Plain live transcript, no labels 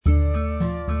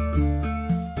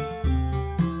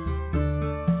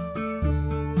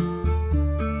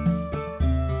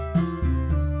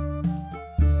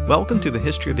Welcome to the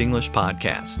History of English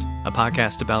podcast, a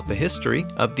podcast about the history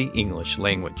of the English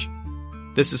language.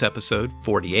 This is episode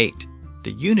 48,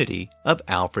 The Unity of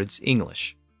Alfred's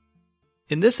English.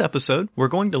 In this episode, we're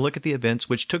going to look at the events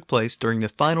which took place during the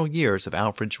final years of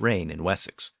Alfred's reign in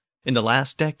Wessex, in the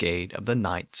last decade of the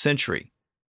 9th century.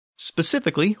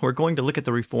 Specifically, we're going to look at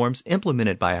the reforms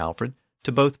implemented by Alfred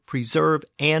to both preserve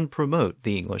and promote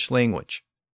the English language.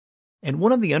 And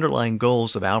one of the underlying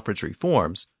goals of Alfred's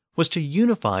reforms was to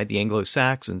unify the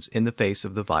Anglo-Saxons in the face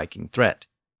of the Viking threat.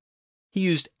 He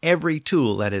used every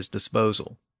tool at his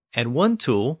disposal, and one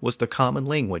tool was the common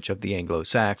language of the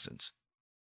Anglo-Saxons.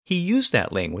 He used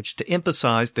that language to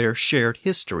emphasize their shared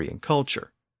history and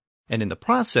culture, and in the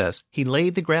process, he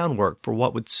laid the groundwork for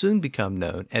what would soon become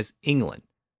known as England.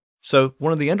 So,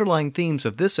 one of the underlying themes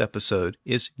of this episode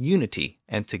is unity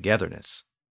and togetherness.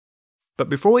 But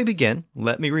before we begin,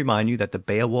 let me remind you that the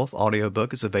Beowulf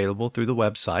audiobook is available through the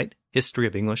website,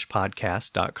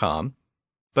 historyofenglishpodcast.com.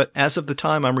 But as of the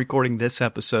time I'm recording this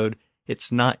episode,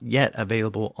 it's not yet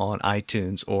available on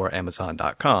iTunes or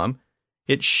Amazon.com.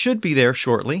 It should be there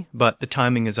shortly, but the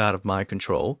timing is out of my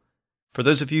control. For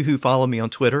those of you who follow me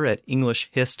on Twitter at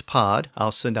EnglishHistPod,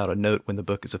 I'll send out a note when the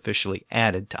book is officially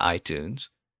added to iTunes.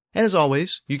 And as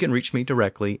always, you can reach me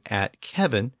directly at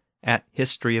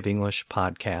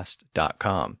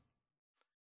kevin@historyofenglishpodcast.com.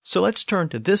 So let's turn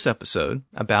to this episode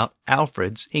about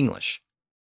Alfred's English.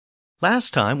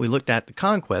 Last time we looked at the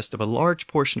conquest of a large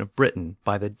portion of Britain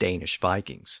by the Danish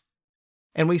Vikings.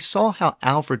 And we saw how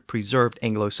Alfred preserved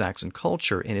Anglo-Saxon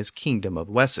culture in his kingdom of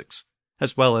Wessex,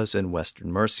 as well as in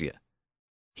western Mercia.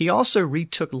 He also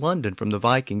retook London from the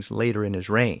Vikings later in his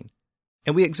reign,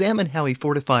 and we examined how he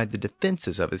fortified the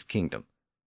defenses of his kingdom.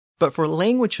 But for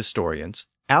language historians,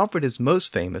 Alfred is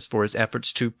most famous for his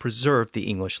efforts to preserve the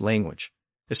English language,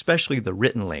 especially the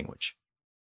written language.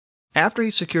 After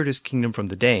he secured his kingdom from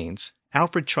the Danes,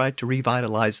 Alfred tried to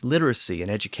revitalize literacy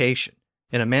and education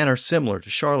in a manner similar to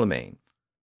Charlemagne.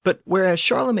 But whereas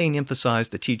Charlemagne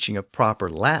emphasized the teaching of proper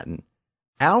Latin,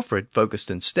 Alfred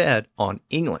focused instead on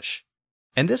English.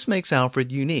 And this makes Alfred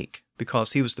unique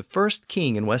because he was the first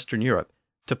king in Western Europe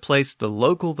to place the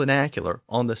local vernacular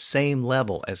on the same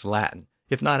level as Latin,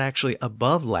 if not actually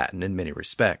above Latin in many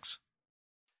respects.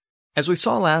 As we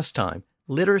saw last time,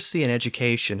 literacy and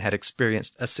education had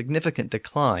experienced a significant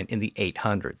decline in the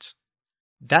 800s.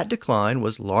 That decline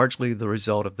was largely the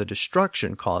result of the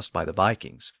destruction caused by the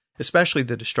Vikings, especially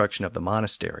the destruction of the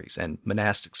monasteries and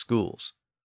monastic schools.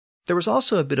 There was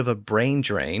also a bit of a brain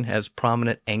drain as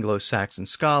prominent Anglo-Saxon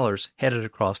scholars headed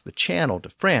across the Channel to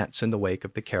France in the wake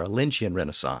of the Carolingian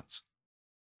Renaissance.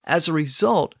 As a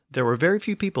result, there were very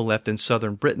few people left in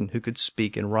southern Britain who could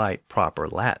speak and write proper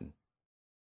Latin.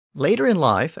 Later in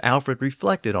life, Alfred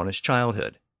reflected on his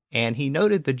childhood, and he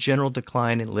noted the general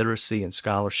decline in literacy and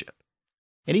scholarship.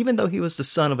 And even though he was the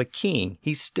son of a king,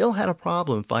 he still had a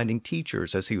problem finding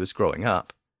teachers as he was growing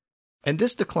up. And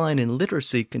this decline in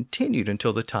literacy continued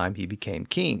until the time he became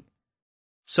king.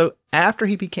 So after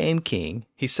he became king,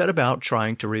 he set about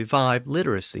trying to revive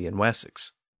literacy in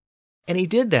Wessex. And he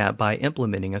did that by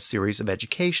implementing a series of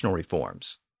educational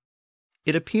reforms.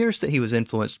 It appears that he was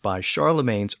influenced by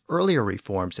Charlemagne's earlier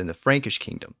reforms in the Frankish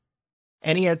kingdom,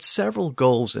 and he had several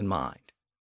goals in mind.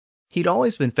 He'd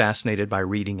always been fascinated by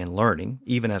reading and learning,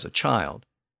 even as a child,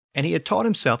 and he had taught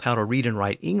himself how to read and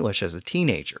write English as a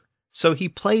teenager, so he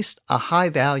placed a high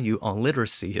value on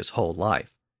literacy his whole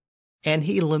life. And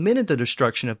he lamented the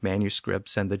destruction of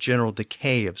manuscripts and the general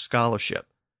decay of scholarship.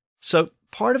 So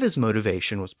part of his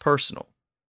motivation was personal,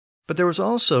 but there was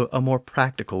also a more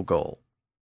practical goal.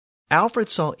 Alfred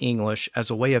saw English as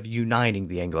a way of uniting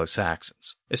the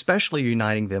Anglo-Saxons, especially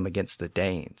uniting them against the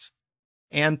Danes.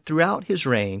 And throughout his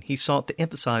reign, he sought to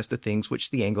emphasize the things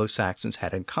which the Anglo-Saxons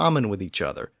had in common with each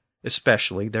other,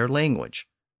 especially their language.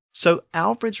 So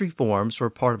Alfred's reforms were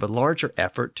part of a larger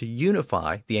effort to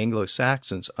unify the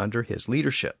Anglo-Saxons under his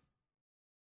leadership.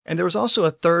 And there was also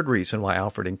a third reason why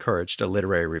Alfred encouraged a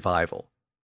literary revival.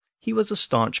 He was a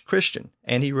staunch Christian,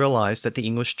 and he realized that the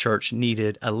English church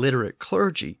needed a literate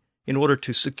clergy in order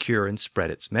to secure and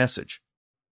spread its message.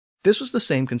 This was the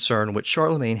same concern which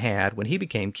Charlemagne had when he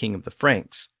became king of the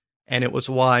Franks, and it was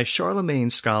why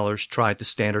Charlemagne's scholars tried to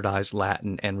standardize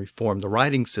Latin and reform the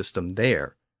writing system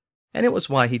there, and it was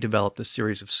why he developed a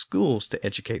series of schools to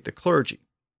educate the clergy.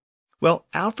 Well,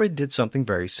 Alfred did something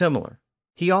very similar.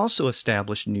 He also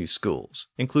established new schools,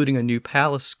 including a new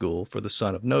palace school for the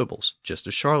son of nobles, just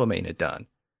as Charlemagne had done.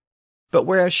 But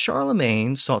whereas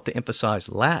Charlemagne sought to emphasize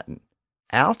Latin,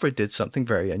 Alfred did something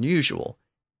very unusual.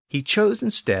 He chose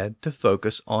instead to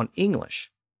focus on English.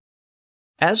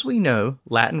 As we know,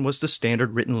 Latin was the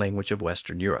standard written language of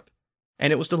Western Europe,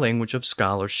 and it was the language of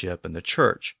scholarship and the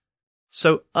church.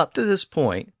 So up to this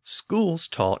point, schools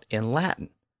taught in Latin.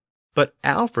 But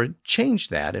Alfred changed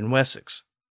that in Wessex.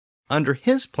 Under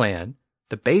his plan,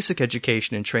 the basic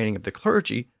education and training of the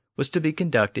clergy was to be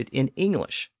conducted in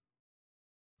English.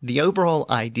 The overall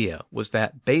idea was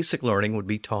that basic learning would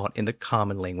be taught in the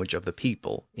common language of the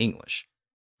people, English,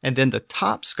 and then the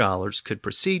top scholars could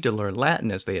proceed to learn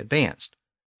Latin as they advanced.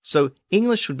 So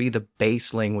English would be the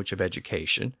base language of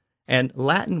education, and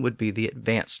Latin would be the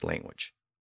advanced language.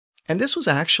 And this was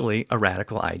actually a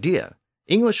radical idea.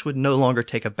 English would no longer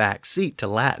take a back seat to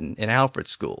Latin in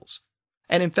Alfred's schools.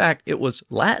 And in fact, it was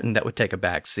Latin that would take a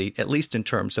back seat, at least in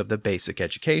terms of the basic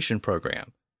education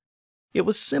program. It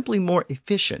was simply more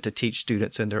efficient to teach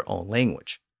students in their own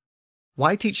language.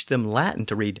 Why teach them Latin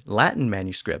to read Latin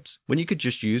manuscripts when you could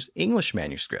just use English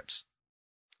manuscripts?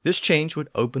 This change would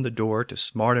open the door to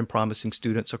smart and promising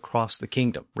students across the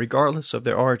kingdom, regardless of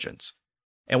their origins.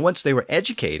 And once they were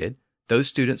educated, those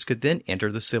students could then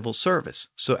enter the civil service,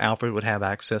 so Alfred would have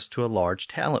access to a large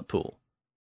talent pool.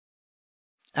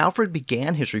 Alfred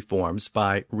began his reforms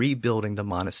by rebuilding the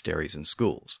monasteries and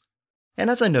schools. And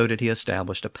as I noted, he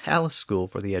established a palace school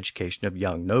for the education of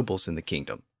young nobles in the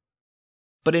kingdom.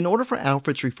 But in order for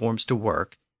Alfred's reforms to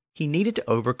work, he needed to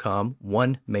overcome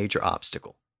one major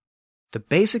obstacle. The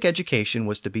basic education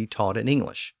was to be taught in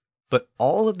English, but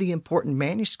all of the important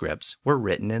manuscripts were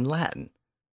written in Latin.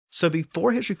 So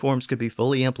before his reforms could be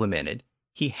fully implemented,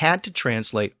 he had to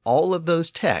translate all of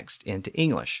those texts into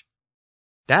English.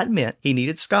 That meant he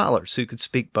needed scholars who could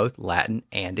speak both Latin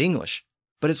and English.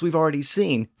 But as we've already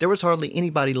seen, there was hardly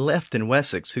anybody left in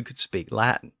Wessex who could speak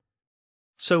Latin.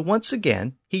 So once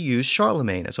again, he used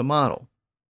Charlemagne as a model.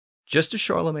 Just as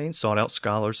Charlemagne sought out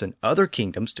scholars in other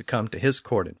kingdoms to come to his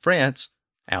court in France,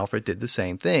 Alfred did the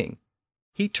same thing.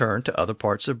 He turned to other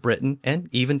parts of Britain and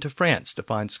even to France to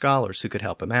find scholars who could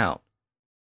help him out.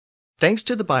 Thanks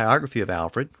to the biography of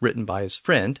Alfred, written by his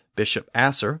friend, Bishop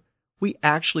Asser, we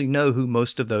actually know who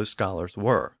most of those scholars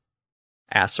were.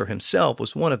 Asser himself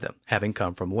was one of them, having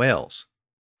come from Wales.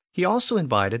 He also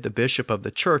invited the bishop of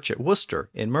the church at Worcester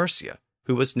in Mercia,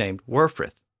 who was named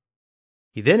Wulfrith.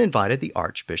 He then invited the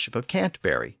Archbishop of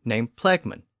Canterbury, named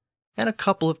Plegman, and a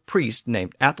couple of priests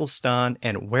named Athelstan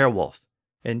and Werewolf.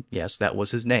 And yes, that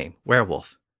was his name,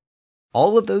 Werewolf.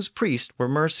 All of those priests were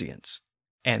Mercians,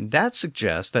 and that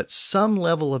suggests that some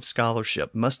level of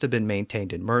scholarship must have been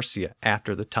maintained in Mercia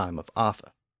after the time of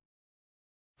Offa.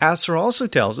 Asser also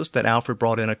tells us that Alfred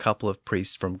brought in a couple of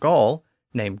priests from Gaul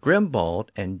named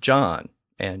Grimbald and John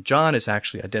is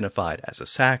actually identified as a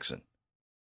Saxon.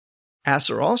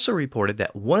 Asser also reported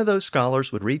that one of those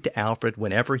scholars would read to Alfred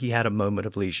whenever he had a moment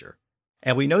of leisure.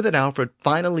 And we know that Alfred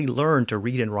finally learned to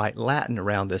read and write Latin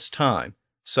around this time,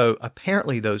 so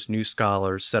apparently those new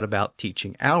scholars set about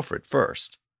teaching Alfred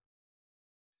first.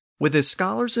 With his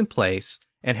scholars in place,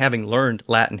 and having learned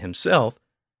Latin himself,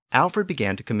 Alfred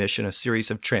began to commission a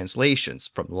series of translations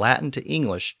from Latin to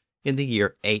English in the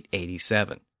year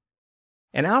 887.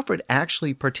 And Alfred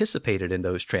actually participated in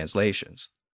those translations.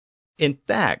 In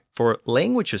fact, for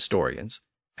language historians,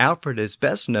 Alfred is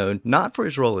best known not for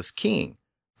his role as king,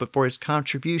 but for his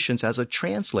contributions as a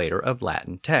translator of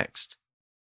Latin text.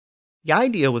 The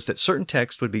idea was that certain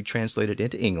texts would be translated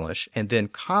into English, and then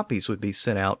copies would be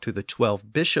sent out to the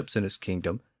 12 bishops in his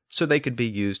kingdom so they could be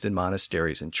used in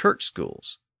monasteries and church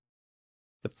schools.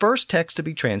 The first text to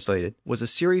be translated was a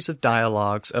series of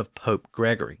dialogues of Pope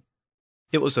Gregory.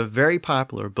 It was a very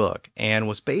popular book and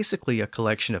was basically a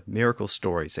collection of miracle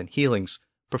stories and healings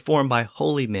performed by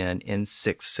holy men in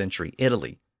 6th century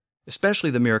Italy,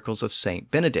 especially the miracles of Saint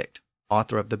Benedict,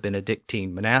 author of the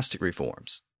Benedictine monastic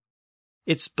reforms.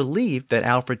 It's believed that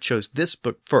Alfred chose this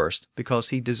book first because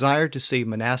he desired to see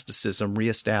monasticism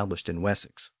reestablished in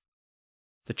Wessex.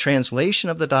 The translation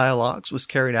of the dialogues was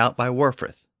carried out by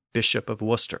Wulfrith, Bishop of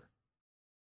Worcester.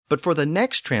 But for the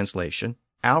next translation,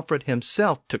 Alfred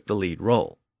himself took the lead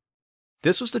role.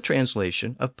 This was the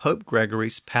translation of Pope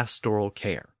Gregory's Pastoral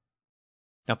Care.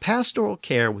 Now, Pastoral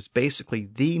Care was basically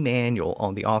the manual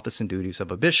on the office and duties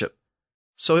of a bishop,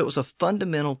 so it was a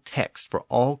fundamental text for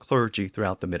all clergy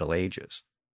throughout the Middle Ages,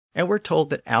 and we're told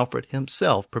that Alfred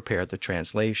himself prepared the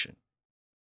translation.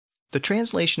 The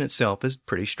translation itself is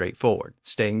pretty straightforward,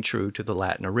 staying true to the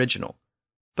Latin original.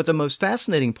 But the most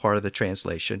fascinating part of the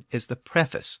translation is the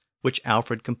preface, which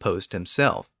Alfred composed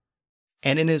himself.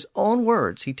 And in his own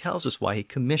words, he tells us why he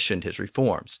commissioned his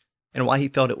reforms, and why he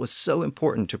felt it was so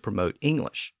important to promote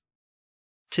English.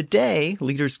 Today,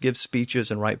 leaders give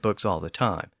speeches and write books all the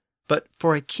time, but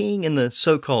for a king in the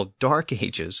so-called Dark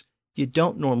Ages, you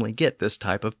don't normally get this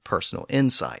type of personal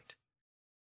insight.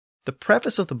 The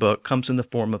preface of the book comes in the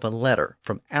form of a letter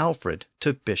from Alfred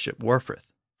to Bishop Werfrith,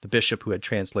 the bishop who had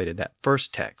translated that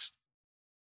first text.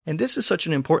 And this is such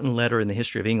an important letter in the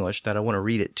history of English that I want to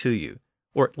read it to you,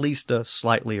 or at least a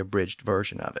slightly abridged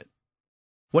version of it.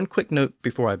 One quick note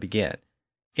before I begin.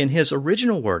 In his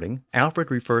original wording, Alfred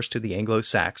refers to the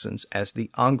Anglo-Saxons as the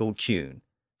Anglo-Cune,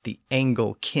 the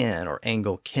Anglo-kin or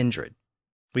Anglo-kindred.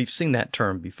 We've seen that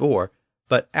term before,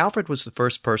 but Alfred was the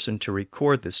first person to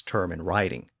record this term in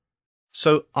writing.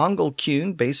 So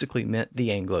Anglo-Cune basically meant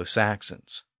the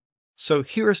Anglo-Saxons. So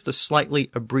here is the slightly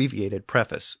abbreviated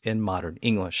preface in modern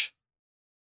English.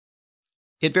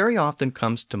 It very often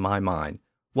comes to my mind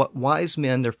what wise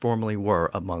men there formerly were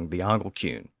among the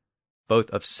Anglo-Cune, both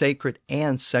of sacred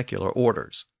and secular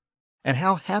orders, and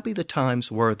how happy the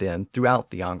times were then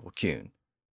throughout the Anglo-Cune,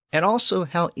 and also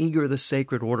how eager the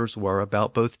sacred orders were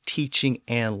about both teaching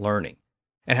and learning,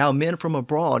 and how men from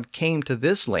abroad came to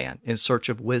this land in search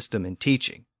of wisdom and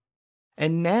teaching.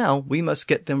 And now we must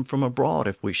get them from abroad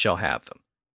if we shall have them.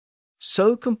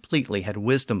 So completely had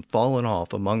wisdom fallen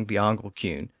off among the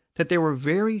Anglo-Cune that there were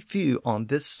very few on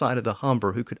this side of the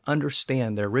Humber who could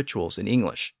understand their rituals in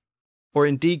English, or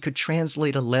indeed could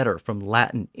translate a letter from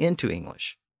Latin into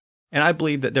English. And I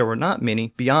believe that there were not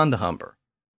many beyond the Humber.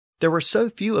 There were so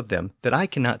few of them that I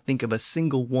cannot think of a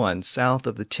single one south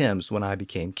of the Thames when I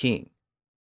became king.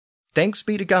 Thanks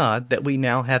be to God that we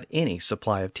now have any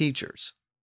supply of teachers.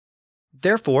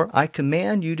 Therefore, I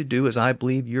command you to do as I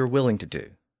believe you're willing to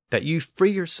do, that you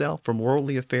free yourself from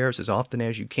worldly affairs as often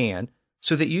as you can,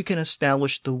 so that you can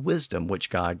establish the wisdom which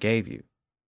God gave you.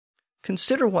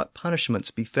 Consider what punishments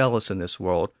befell us in this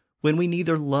world when we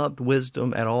neither loved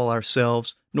wisdom at all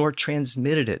ourselves nor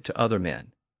transmitted it to other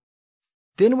men.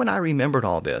 Then when I remembered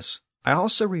all this, I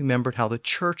also remembered how the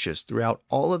churches throughout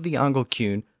all of the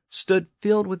Anglo-Cune stood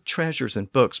filled with treasures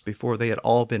and books before they had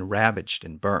all been ravaged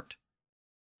and burnt.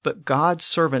 But God's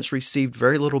servants received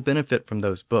very little benefit from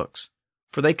those books,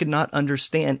 for they could not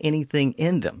understand anything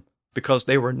in them, because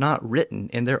they were not written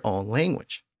in their own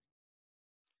language.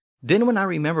 Then when I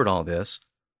remembered all this,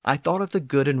 I thought of the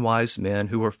good and wise men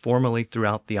who were formerly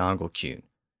throughout the Anglo-Cune,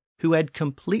 who had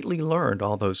completely learned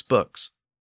all those books,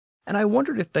 and I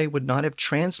wondered if they would not have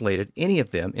translated any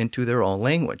of them into their own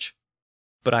language.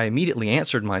 But I immediately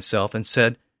answered myself and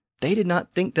said, they did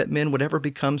not think that men would ever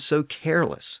become so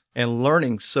careless and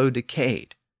learning so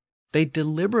decayed. They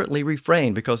deliberately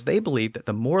refrained because they believed that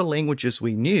the more languages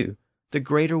we knew, the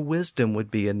greater wisdom would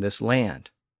be in this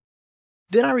land.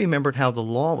 Then I remembered how the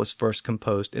law was first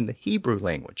composed in the Hebrew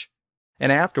language,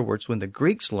 and afterwards when the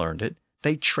Greeks learned it,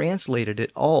 they translated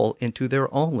it all into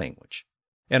their own language,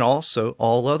 and also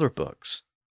all other books.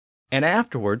 And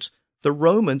afterwards, the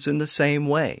Romans in the same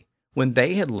way, when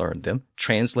they had learned them,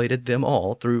 translated them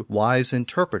all through wise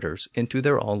interpreters into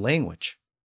their own language.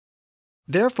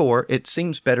 Therefore, it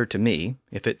seems better to me,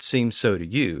 if it seems so to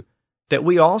you, that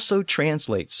we also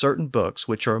translate certain books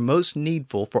which are most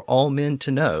needful for all men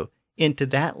to know into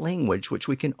that language which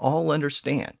we can all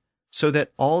understand, so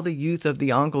that all the youth of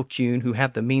the Anglo-Cune who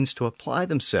have the means to apply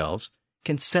themselves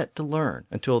can set to learn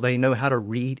until they know how to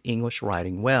read English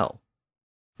writing well.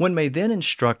 One may then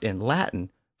instruct in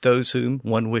Latin those whom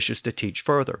one wishes to teach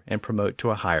further and promote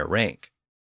to a higher rank.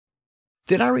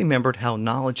 Then I remembered how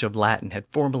knowledge of Latin had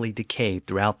formerly decayed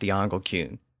throughout the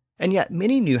Anglo-Cune, and yet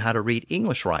many knew how to read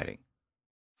English writing.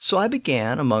 So I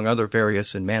began, among other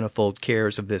various and manifold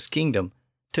cares of this kingdom,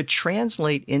 to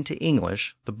translate into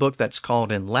English the book that's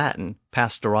called in Latin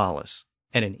Pastoralis,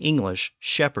 and in English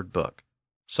Shepherd Book,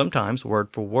 sometimes word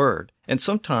for word, and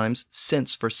sometimes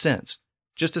sense for sense,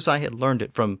 just as I had learned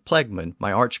it from Plegmon,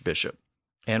 my archbishop,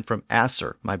 and from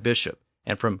Asser, my bishop,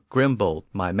 and from Grimbold,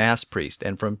 my mass priest,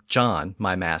 and from John,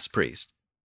 my mass priest.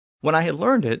 When I had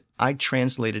learned it, I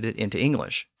translated it into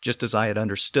English, just as I had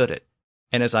understood it,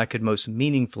 and as I could most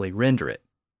meaningfully render it.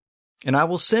 And I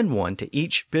will send one to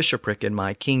each bishopric in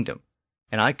my kingdom,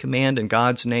 and I command in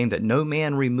God's name that no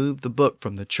man remove the book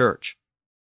from the church.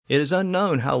 It is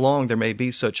unknown how long there may be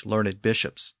such learned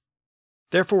bishops.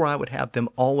 Therefore I would have them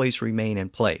always remain in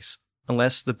place,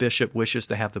 unless the bishop wishes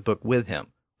to have the book with him,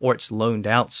 or it's loaned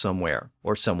out somewhere,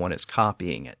 or someone is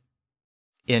copying it."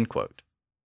 End quote.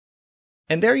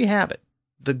 And there you have it,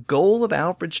 the goal of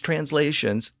Alfred's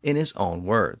translations in his own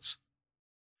words.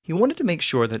 He wanted to make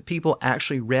sure that people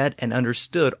actually read and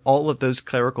understood all of those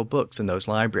clerical books in those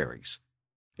libraries.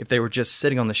 If they were just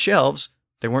sitting on the shelves,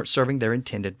 they weren't serving their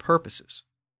intended purposes.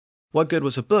 What good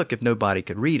was a book if nobody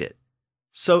could read it?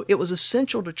 So it was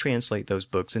essential to translate those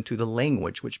books into the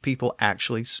language which people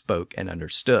actually spoke and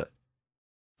understood.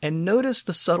 And notice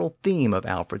the subtle theme of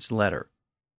Alfred's letter.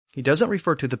 He doesn't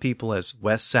refer to the people as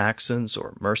West Saxons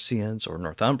or Mercians or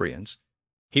Northumbrians.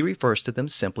 He refers to them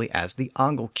simply as the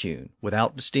Anglequin,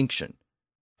 without distinction.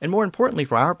 And more importantly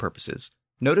for our purposes,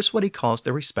 notice what he calls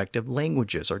their respective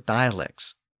languages or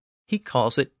dialects. He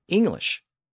calls it English.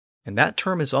 And that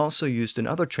term is also used in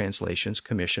other translations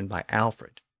commissioned by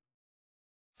Alfred.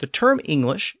 The term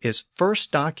English is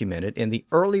first documented in the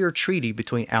earlier treaty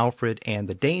between Alfred and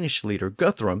the Danish leader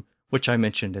Guthrum, which I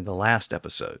mentioned in the last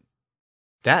episode.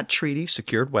 That treaty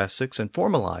secured Wessex and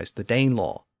formalized the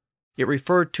Danelaw. It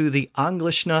referred to the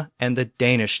Englishne and the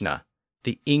Danishne,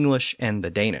 the English and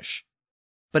the Danish.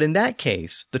 But in that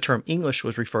case, the term English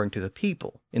was referring to the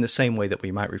people, in the same way that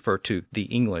we might refer to the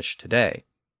English today.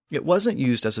 It wasn't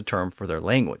used as a term for their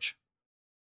language.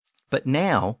 But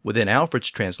now, within Alfred's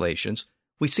translations,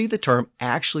 we see the term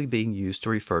actually being used to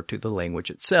refer to the language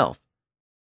itself.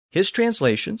 His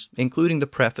translations, including the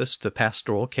preface to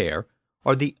Pastoral Care,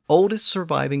 are the oldest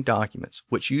surviving documents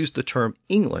which use the term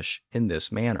English in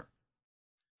this manner.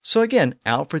 So again,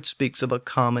 Alfred speaks of a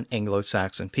common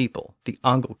Anglo-Saxon people, the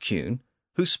Anglequin,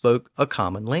 who spoke a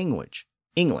common language,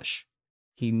 English.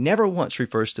 He never once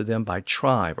refers to them by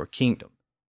tribe or kingdom.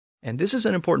 And this is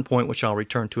an important point which I'll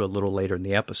return to a little later in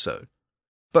the episode.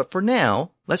 But for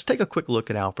now, let's take a quick look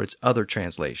at Alfred's other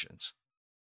translations.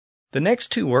 The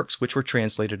next two works which were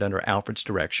translated under Alfred's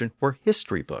direction were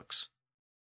history books.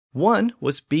 One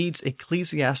was Bede's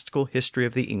Ecclesiastical History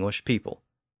of the English People,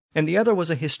 and the other was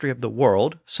a history of the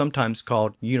world, sometimes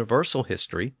called Universal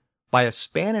History, by a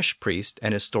Spanish priest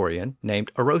and historian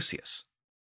named Orosius.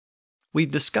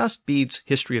 We've discussed Bede's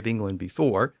History of England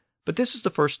before, but this is the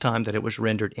first time that it was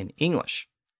rendered in English,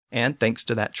 and thanks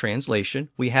to that translation,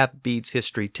 we have Bede's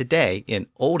history today in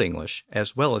Old English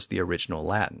as well as the original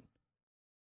Latin.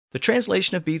 The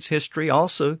translation of Bede's history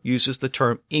also uses the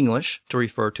term English to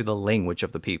refer to the language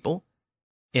of the people.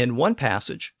 In one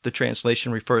passage, the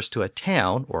translation refers to a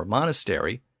town or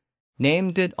monastery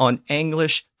named it on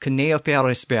English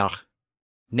Neoferisberg,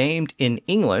 named in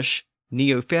English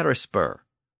Neoferisber.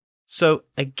 So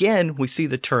again, we see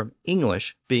the term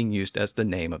English being used as the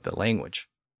name of the language.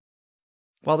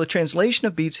 While the translation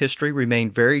of Bede's history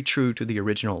remained very true to the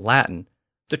original Latin,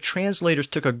 the translators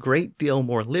took a great deal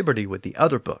more liberty with the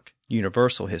other book,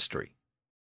 Universal History.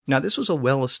 Now, this was a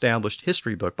well-established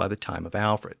history book by the time of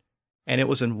Alfred, and it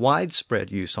was in widespread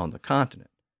use on the continent.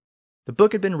 The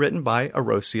book had been written by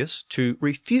Orosius to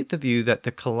refute the view that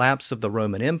the collapse of the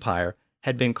Roman Empire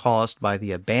had been caused by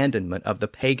the abandonment of the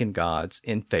pagan gods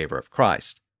in favor of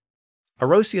Christ.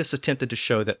 Orosius attempted to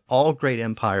show that all great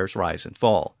empires rise and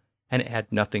fall, and it had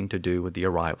nothing to do with the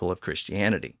arrival of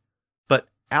Christianity. But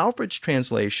Alfred's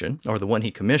translation, or the one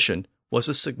he commissioned, was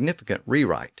a significant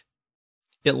rewrite.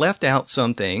 It left out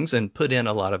some things and put in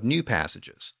a lot of new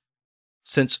passages.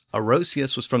 Since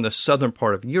Orosius was from the southern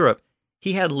part of Europe,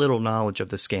 he had little knowledge of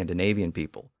the Scandinavian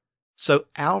people. So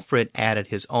Alfred added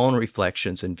his own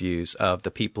reflections and views of the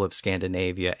people of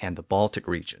Scandinavia and the Baltic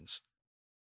regions.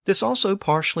 This also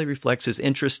partially reflects his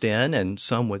interest in, and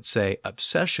some would say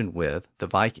obsession with, the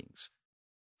Vikings.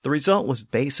 The result was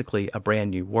basically a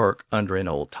brand new work under an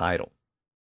old title.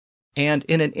 And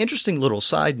in an interesting little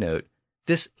side note,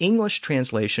 this English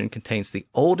translation contains the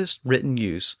oldest written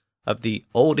use of the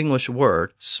Old English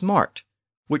word smart,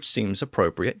 which seems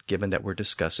appropriate given that we're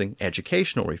discussing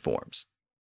educational reforms.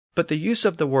 But the use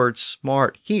of the word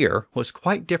smart here was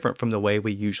quite different from the way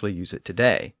we usually use it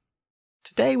today.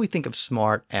 Today we think of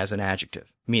smart as an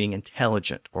adjective, meaning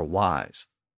intelligent or wise.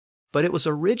 But it was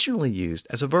originally used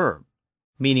as a verb,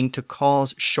 meaning to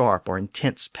cause sharp or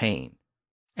intense pain.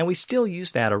 And we still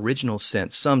use that original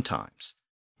sense sometimes.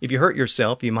 If you hurt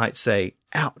yourself, you might say,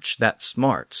 "Ouch, that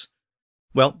smarts."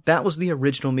 Well, that was the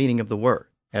original meaning of the word,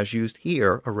 as used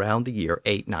here around the year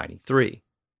 893.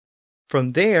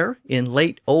 From there, in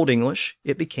late Old English,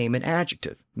 it became an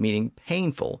adjective, meaning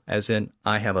painful, as in,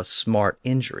 "I have a smart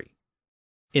injury."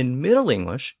 In Middle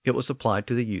English, it was applied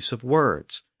to the use of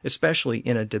words, especially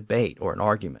in a debate or an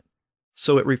argument.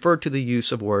 So it referred to the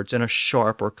use of words in a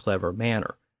sharp or clever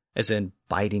manner, as in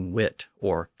biting wit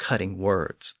or cutting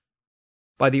words.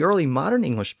 By the early modern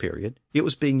English period, it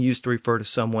was being used to refer to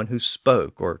someone who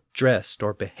spoke or dressed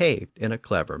or behaved in a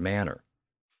clever manner.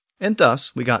 And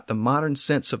thus, we got the modern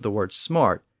sense of the word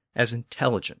smart as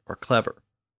intelligent or clever.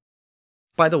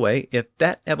 By the way, if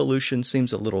that evolution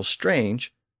seems a little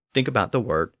strange, think about the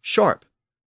word sharp.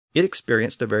 It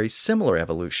experienced a very similar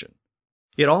evolution.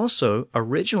 It also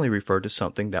originally referred to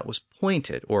something that was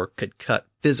pointed or could cut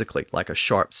physically like a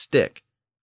sharp stick.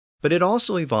 But it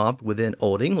also evolved within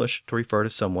Old English to refer to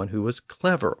someone who was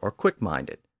clever or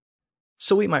quick-minded.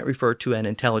 So we might refer to an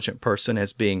intelligent person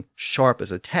as being sharp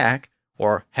as a tack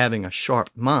or having a sharp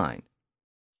mind.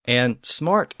 And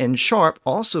smart and sharp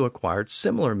also acquired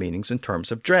similar meanings in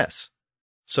terms of dress.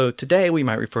 So today we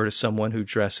might refer to someone who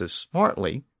dresses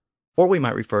smartly, or we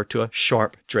might refer to a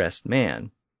sharp-dressed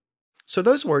man. So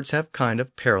those words have kind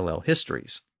of parallel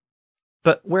histories.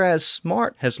 But whereas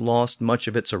smart has lost much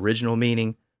of its original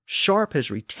meaning, sharp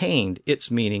has retained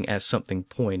its meaning as something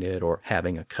pointed or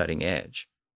having a cutting edge.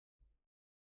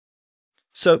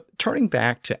 So turning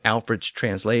back to Alfred's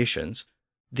translations,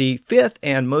 the fifth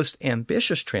and most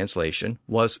ambitious translation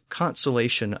was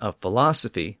Consolation of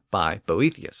Philosophy by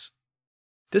Boethius.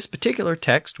 This particular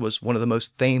text was one of the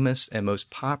most famous and most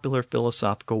popular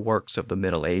philosophical works of the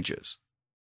Middle Ages.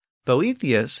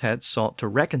 Boethius had sought to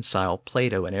reconcile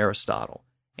Plato and Aristotle,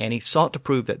 and he sought to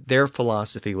prove that their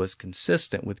philosophy was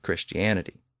consistent with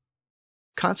Christianity.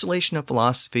 Consolation of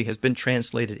Philosophy has been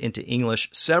translated into English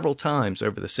several times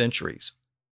over the centuries.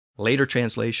 Later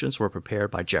translations were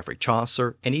prepared by Geoffrey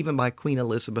Chaucer and even by Queen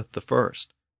Elizabeth I.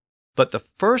 But the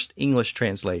first English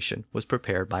translation was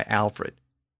prepared by Alfred,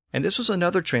 and this was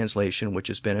another translation which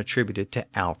has been attributed to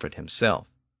Alfred himself.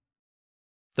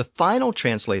 The final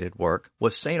translated work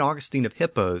was St. Augustine of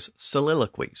Hippo's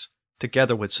Soliloquies,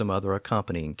 together with some other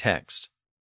accompanying text.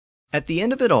 At the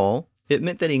end of it all, it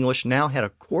meant that English now had a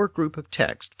core group of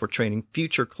text for training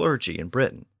future clergy in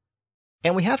Britain.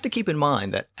 And we have to keep in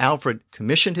mind that Alfred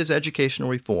commissioned his educational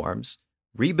reforms,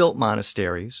 rebuilt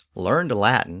monasteries, learned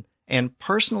Latin, and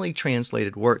personally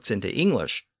translated works into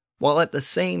English, while at the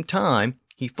same time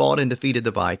he fought and defeated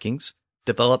the Vikings,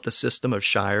 developed a system of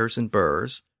shires and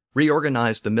burghs,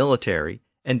 reorganized the military,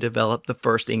 and developed the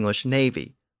first English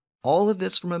navy. All of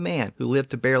this from a man who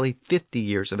lived to barely 50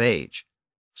 years of age.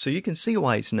 So you can see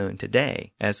why he's known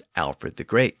today as Alfred the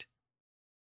Great.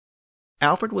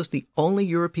 Alfred was the only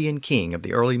European king of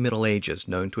the early Middle Ages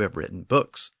known to have written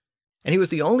books, and he was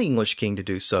the only English king to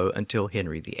do so until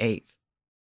Henry VIII.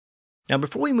 Now,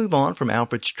 before we move on from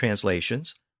Alfred's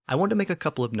translations, I want to make a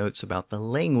couple of notes about the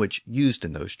language used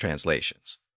in those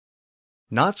translations.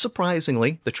 Not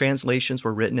surprisingly, the translations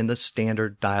were written in the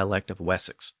standard dialect of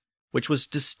Wessex, which was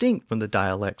distinct from the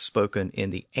dialect spoken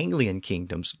in the Anglian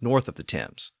kingdoms north of the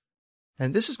Thames.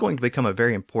 And this is going to become a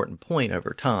very important point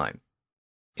over time.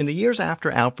 In the years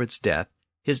after Alfred's death,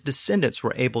 his descendants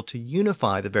were able to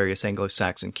unify the various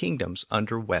Anglo-Saxon kingdoms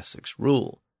under Wessex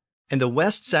rule, and the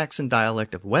West Saxon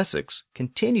dialect of Wessex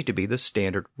continued to be the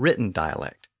standard written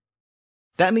dialect.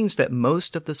 That means that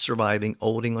most of the surviving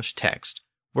Old English texts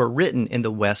were written in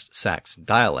the West Saxon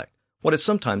dialect, what is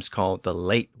sometimes called the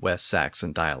Late West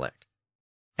Saxon dialect.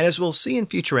 And as we'll see in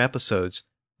future episodes,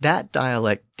 that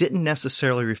dialect didn't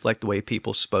necessarily reflect the way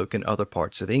people spoke in other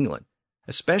parts of England,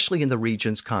 especially in the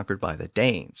regions conquered by the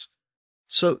Danes.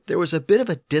 So there was a bit of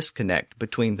a disconnect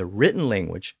between the written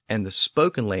language and the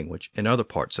spoken language in other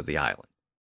parts of the island.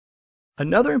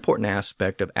 Another important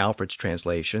aspect of Alfred's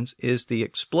translations is the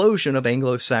explosion of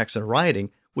Anglo-Saxon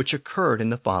writing which occurred in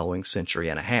the following century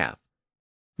and a half.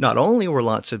 Not only were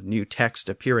lots of new texts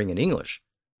appearing in English,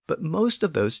 but most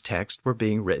of those texts were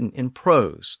being written in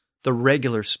prose, the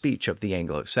regular speech of the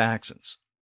Anglo-Saxons.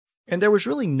 And there was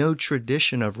really no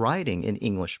tradition of writing in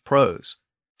English prose.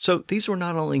 So these were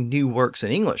not only new works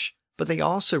in English, but they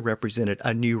also represented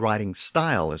a new writing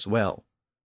style as well.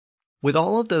 With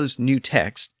all of those new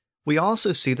texts, we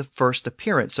also see the first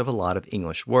appearance of a lot of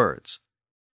English words.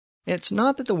 It's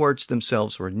not that the words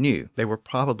themselves were new, they were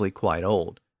probably quite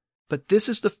old, but this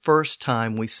is the first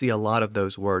time we see a lot of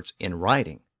those words in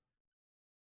writing.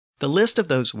 The list of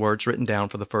those words written down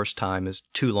for the first time is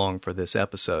too long for this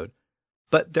episode,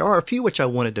 but there are a few which I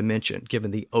wanted to mention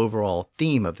given the overall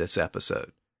theme of this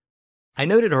episode. I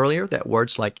noted earlier that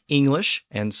words like English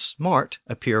and smart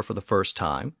appear for the first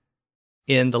time.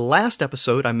 In the last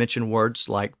episode, I mentioned words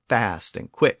like fast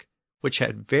and quick, which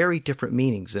had very different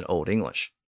meanings in Old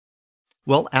English.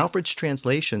 Well, Alfred's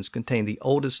translations contain the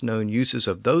oldest known uses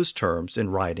of those terms in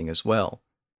writing as well.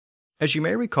 As you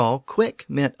may recall, quick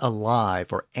meant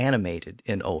alive or animated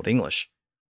in Old English.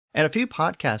 And a few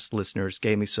podcast listeners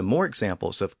gave me some more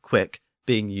examples of quick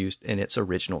being used in its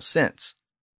original sense.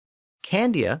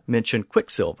 Candia mentioned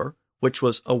quicksilver, which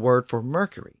was a word for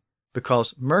mercury,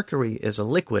 because mercury is a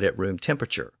liquid at room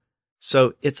temperature,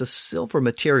 so it's a silver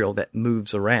material that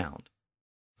moves around.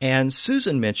 And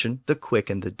Susan mentioned the quick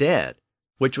and the dead,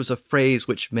 which was a phrase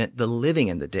which meant the living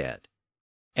and the dead.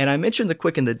 And I mentioned the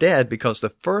quick and the dead because the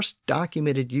first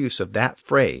documented use of that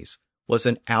phrase was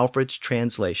in Alfred's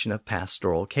translation of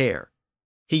Pastoral Care.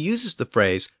 He uses the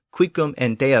phrase quicum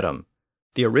and deadum,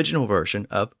 the original version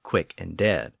of quick and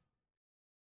dead.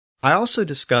 I also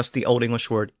discussed the Old English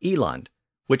word eland,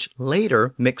 which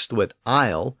later mixed with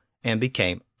isle and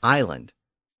became island.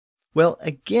 Well,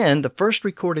 again, the first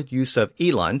recorded use of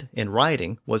Eland in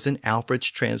writing was in Alfred's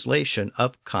translation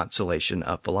of Consolation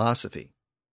of Philosophy.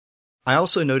 I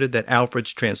also noted that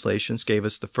Alfred's translations gave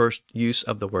us the first use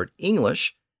of the word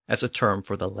English as a term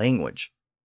for the language.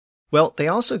 Well, they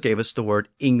also gave us the word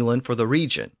England for the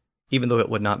region, even though it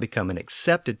would not become an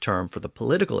accepted term for the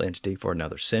political entity for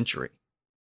another century.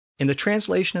 In the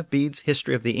translation of Bede's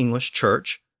History of the English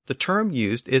Church, the term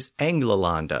used is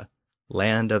Anglolanda,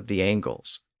 land of the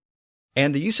Angles.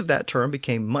 And the use of that term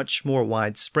became much more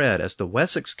widespread as the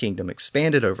Wessex kingdom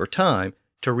expanded over time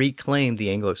to reclaim the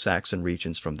Anglo-Saxon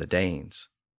regions from the Danes.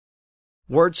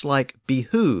 Words like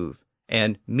behoove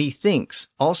and methinks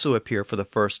also appear for the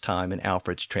first time in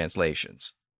Alfred's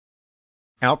translations.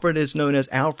 Alfred is known as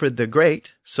Alfred the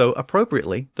Great, so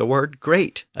appropriately, the word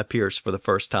great appears for the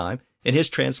first time in his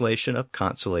translation of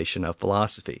Consolation of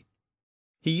Philosophy.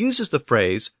 He uses the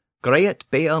phrase great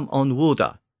beam on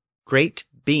wooda, great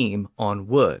beam on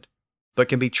wood, but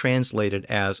can be translated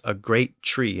as a great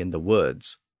tree in the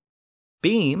woods.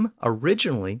 Beam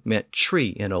originally meant tree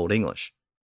in Old English,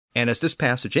 and as this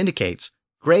passage indicates,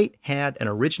 great had an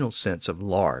original sense of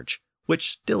large,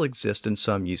 which still exists in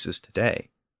some uses today.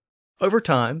 Over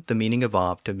time, the meaning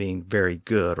evolved to mean very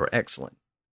good or excellent.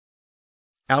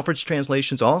 Alfred's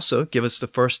translations also give us the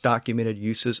first documented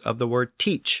uses of the word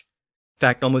teach. In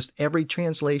fact, almost every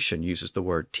translation uses the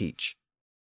word teach.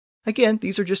 Again,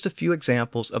 these are just a few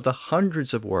examples of the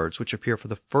hundreds of words which appear for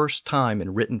the first time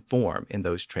in written form in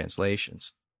those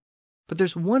translations. But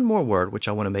there's one more word which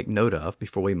I want to make note of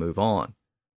before we move on.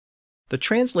 The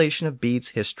translation of Bede's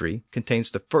History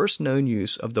contains the first known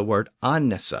use of the word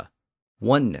annessa,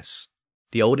 oneness,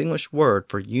 the Old English word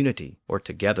for unity or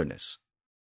togetherness.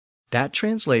 That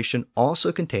translation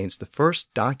also contains the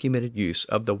first documented use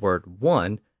of the word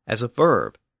one as a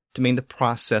verb to mean the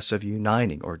process of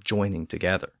uniting or joining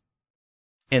together.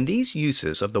 And these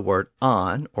uses of the word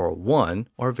on or one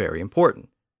are very important,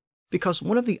 because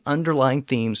one of the underlying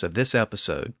themes of this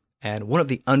episode and one of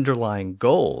the underlying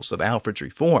goals of Alfred's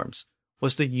reforms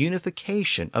was the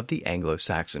unification of the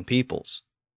Anglo-Saxon peoples.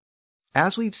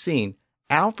 As we've seen,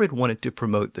 Alfred wanted to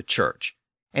promote the church,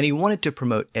 and he wanted to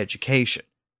promote education,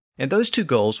 and those two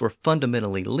goals were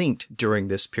fundamentally linked during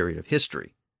this period of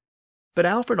history. But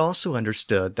Alfred also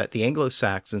understood that the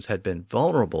Anglo-Saxons had been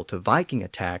vulnerable to Viking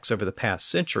attacks over the past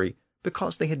century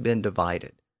because they had been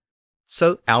divided.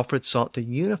 So Alfred sought to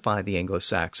unify the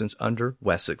Anglo-Saxons under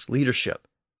Wessex leadership,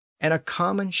 and a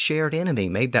common shared enemy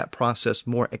made that process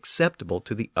more acceptable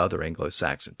to the other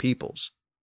Anglo-Saxon peoples.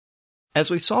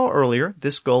 As we saw earlier,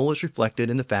 this goal is reflected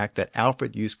in the fact that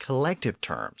Alfred used collective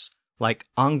terms like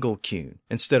Angulcune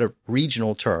instead of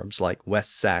regional terms like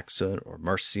West Saxon or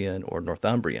Mercian or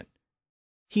Northumbrian.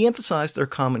 He emphasized their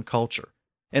common culture,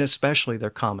 and especially their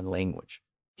common language.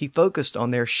 He focused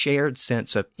on their shared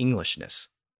sense of Englishness.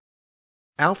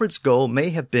 Alfred's goal may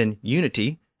have been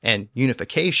unity and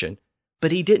unification,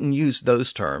 but he didn't use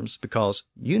those terms because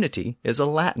unity is a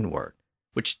Latin word,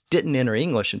 which didn't enter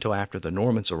English until after the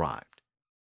Normans arrived.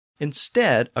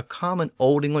 Instead, a common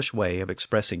Old English way of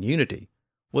expressing unity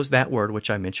was that word which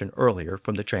I mentioned earlier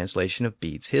from the translation of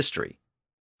Bede's History.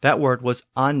 That word was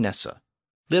annessa,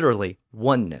 literally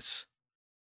oneness.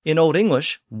 In Old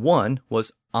English, one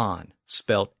was on,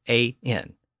 spelled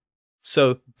A-N.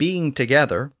 So being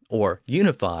together, or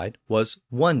unified, was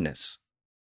oneness.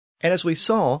 And as we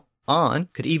saw, on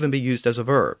could even be used as a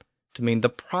verb to mean the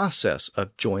process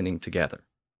of joining together.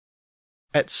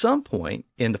 At some point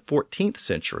in the 14th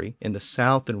century, in the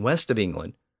south and west of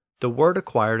England, the word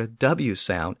acquired a W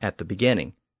sound at the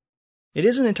beginning. It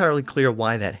isn't entirely clear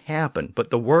why that happened,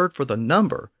 but the word for the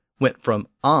number went from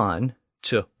on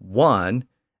to one,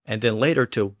 and then later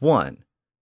to one.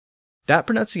 That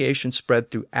pronunciation spread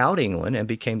throughout England and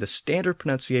became the standard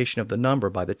pronunciation of the number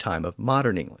by the time of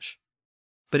modern English.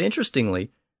 But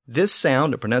interestingly, this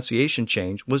sound and pronunciation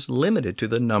change was limited to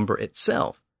the number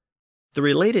itself. The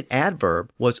related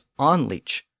adverb was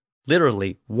onleach,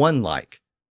 literally one-like.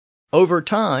 Over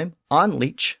time,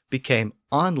 onleach became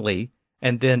only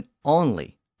and then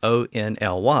only,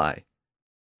 O-N-L-Y.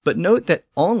 But note that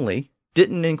only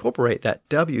didn't incorporate that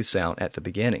W sound at the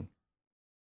beginning.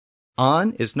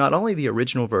 On is not only the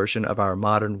original version of our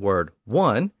modern word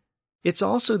one, it's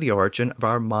also the origin of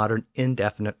our modern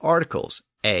indefinite articles,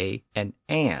 a and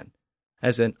an,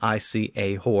 as in I see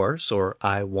a horse or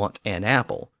I want an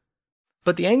apple.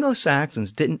 But the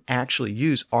Anglo-Saxons didn't actually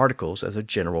use articles as a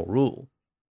general rule.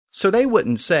 So they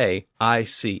wouldn't say I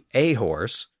see a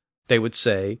horse, they would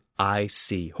say I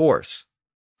see horse.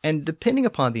 And depending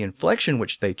upon the inflection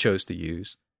which they chose to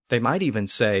use, they might even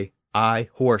say I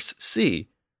horse see,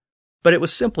 but it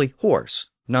was simply horse,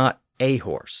 not a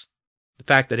horse. The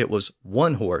fact that it was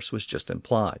one horse was just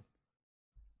implied.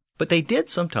 But they did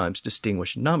sometimes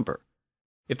distinguish number.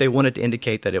 If they wanted to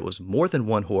indicate that it was more than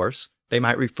one horse, they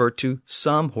might refer to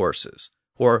some horses,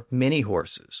 or many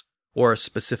horses, or a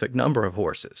specific number of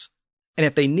horses. And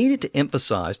if they needed to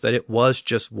emphasize that it was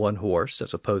just one horse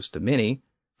as opposed to many,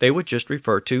 they would just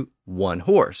refer to one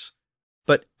horse.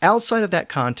 But outside of that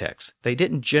context, they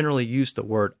didn't generally use the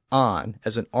word on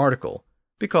as an article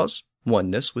because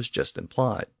oneness was just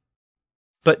implied.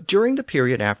 But during the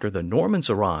period after the Normans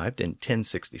arrived in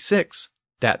 1066,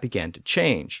 that began to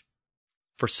change.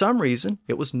 For some reason,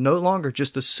 it was no longer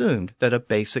just assumed that a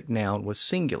basic noun was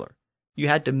singular. You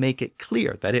had to make it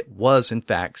clear that it was in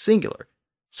fact singular.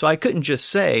 So I couldn't just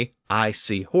say, I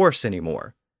see horse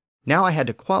anymore. Now I had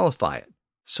to qualify it.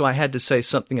 So I had to say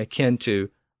something akin to,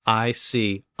 I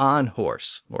see on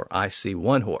horse, or I see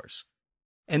one horse.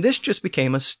 And this just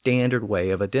became a standard way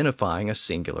of identifying a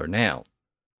singular noun.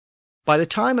 By the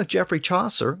time of Geoffrey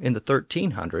Chaucer in the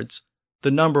 1300s, the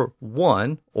number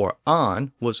one, or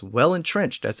on, was well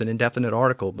entrenched as an indefinite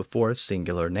article before a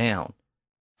singular noun.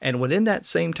 And within that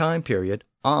same time period,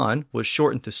 on was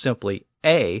shortened to simply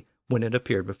a when it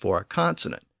appeared before a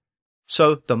consonant.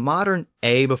 So the modern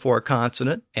a before a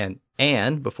consonant and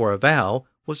an before a vowel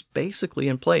was basically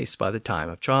in place by the time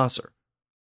of Chaucer.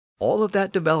 All of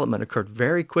that development occurred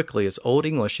very quickly as Old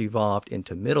English evolved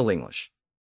into Middle English.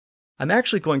 I'm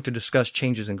actually going to discuss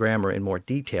changes in grammar in more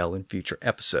detail in future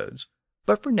episodes,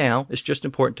 but for now it's just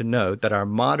important to note that our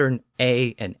modern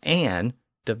a and an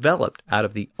developed out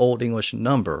of the Old English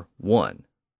number 1.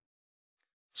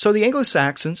 So the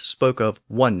Anglo-Saxons spoke of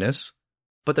oneness,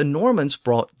 but the Normans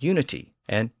brought unity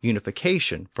and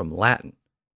unification from Latin.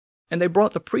 And they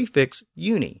brought the prefix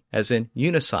uni, as in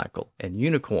unicycle and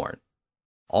unicorn.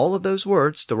 All of those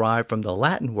words derive from the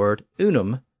Latin word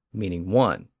unum, meaning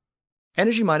one. And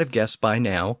as you might have guessed by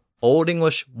now, Old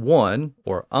English one,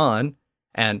 or on,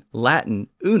 and Latin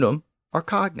unum are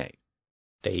cognate.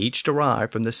 They each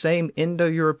derive from the same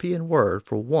Indo-European word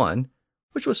for one,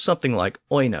 which was something like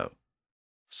oino.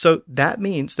 So that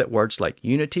means that words like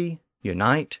unity,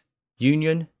 unite,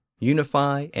 union,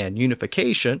 unify, and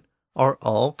unification are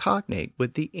all cognate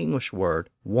with the English word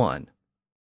one.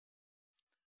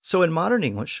 So in modern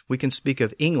English, we can speak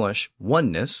of English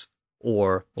oneness,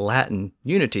 or Latin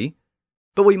unity,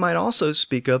 but we might also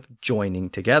speak of joining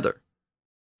together.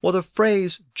 Well, the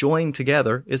phrase join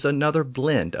together is another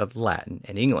blend of Latin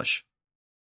and English.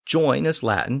 Join is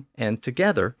Latin, and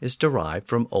together is derived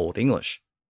from Old English.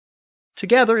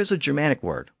 Together is a Germanic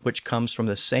word, which comes from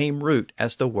the same root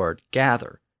as the word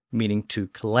gather, meaning to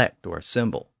collect or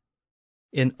assemble.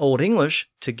 In Old English,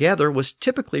 together was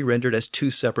typically rendered as two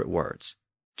separate words,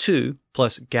 to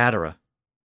plus gathera,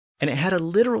 and it had a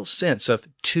literal sense of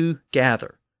to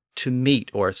gather, to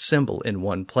meet or assemble in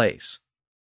one place.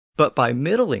 But by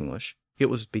Middle English, it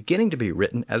was beginning to be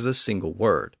written as a single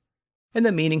word, and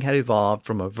the meaning had evolved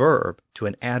from a verb to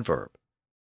an adverb.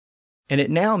 And it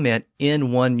now meant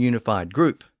in one unified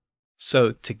group.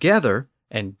 So together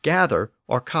and gather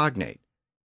are cognate.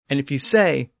 And if you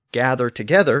say gather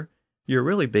together, you're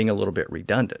really being a little bit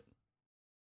redundant.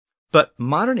 But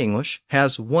modern English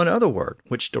has one other word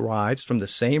which derives from the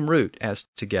same root as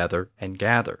together and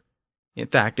gather. In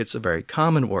fact, it's a very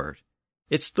common word.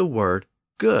 It's the word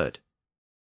good.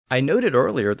 I noted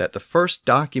earlier that the first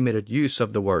documented use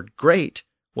of the word great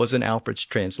was in Alfred's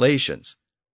translations.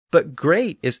 But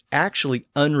great is actually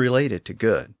unrelated to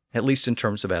good, at least in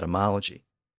terms of etymology.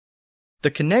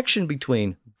 The connection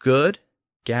between good,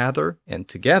 gather, and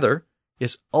together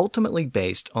is ultimately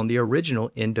based on the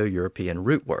original Indo-European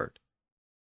root word.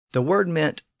 The word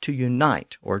meant to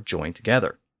unite or join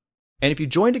together. And if you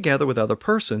joined together with other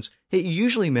persons, it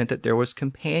usually meant that there was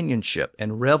companionship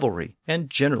and revelry and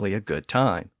generally a good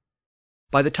time.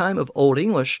 By the time of Old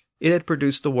English, it had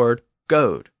produced the word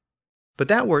goad. But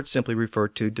that word simply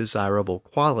referred to desirable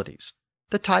qualities,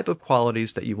 the type of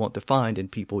qualities that you want to find in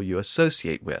people you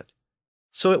associate with.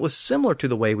 So it was similar to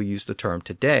the way we use the term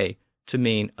today to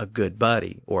mean a good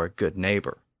buddy or a good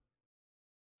neighbor.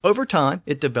 Over time,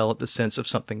 it developed a sense of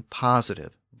something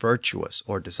positive, virtuous,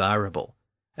 or desirable,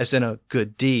 as in a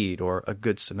good deed or a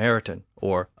good Samaritan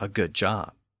or a good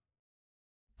job.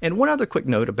 And one other quick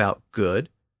note about good.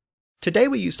 Today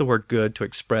we use the word good to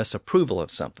express approval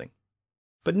of something.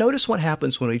 But notice what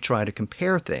happens when we try to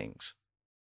compare things.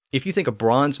 If you think a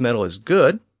bronze medal is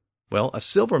good, well, a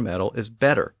silver medal is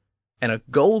better, and a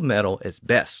gold medal is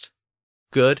best.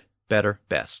 Good, better,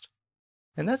 best.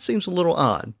 And that seems a little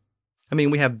odd. I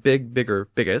mean, we have big, bigger,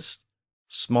 biggest,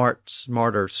 smart,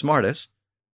 smarter, smartest,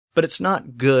 but it's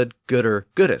not good, gooder,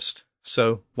 goodest.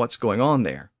 So what's going on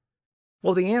there?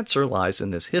 Well, the answer lies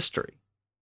in this history.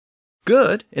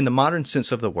 Good, in the modern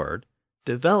sense of the word,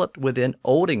 developed within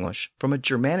Old English from a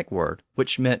Germanic word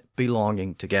which meant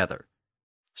belonging together.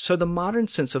 So the modern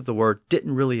sense of the word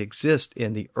didn't really exist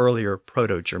in the earlier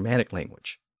Proto-Germanic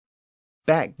language.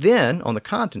 Back then, on the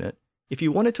continent, if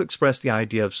you wanted to express the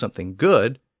idea of something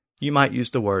good, you might use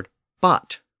the word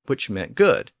bot, which meant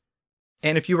good.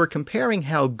 And if you were comparing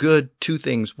how good two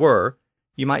things were,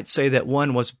 you might say that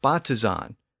one was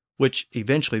batizan, which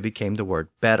eventually became the word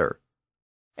better.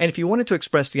 And if you wanted to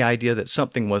express the idea that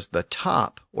something was the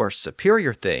top or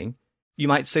superior thing, you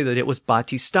might say that it was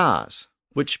batistas,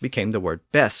 which became the word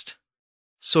best.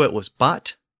 So it was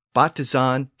bat,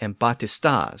 batizan, and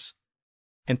batistas.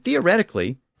 And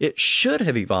theoretically, it should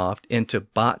have evolved into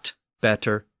bot,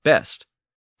 better, best.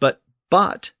 But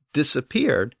bot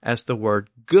disappeared as the word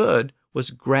good was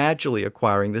gradually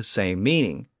acquiring the same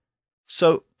meaning.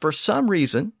 So, for some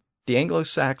reason, the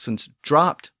Anglo-Saxons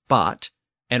dropped bot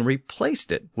and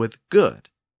replaced it with good.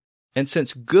 And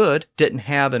since good didn't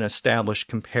have an established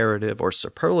comparative or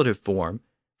superlative form,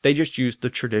 they just used the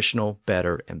traditional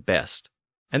better and best.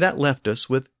 And that left us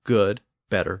with good,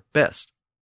 better, best.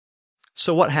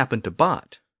 So what happened to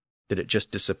bot? Did it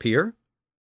just disappear?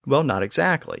 Well, not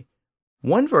exactly.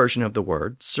 One version of the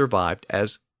word survived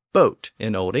as boat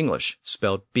in Old English,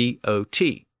 spelled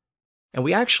B-O-T. And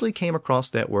we actually came across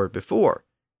that word before,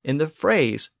 in the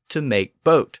phrase to make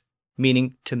boat,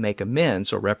 meaning to make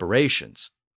amends or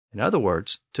reparations. In other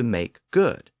words, to make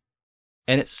good.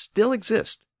 And it still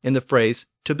exists in the phrase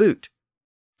to boot,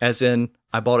 as in,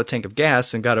 I bought a tank of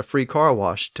gas and got a free car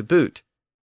wash to boot.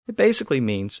 It basically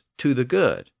means to the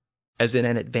good, as in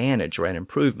an advantage or an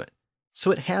improvement.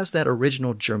 So it has that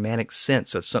original Germanic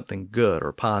sense of something good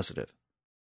or positive.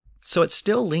 So it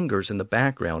still lingers in the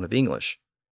background of English.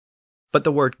 But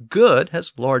the word good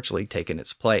has largely taken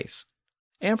its place.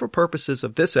 And for purposes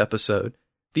of this episode,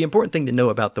 the important thing to know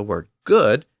about the word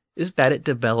good is that it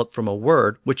developed from a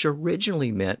word which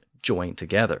originally meant join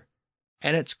together.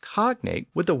 And it's cognate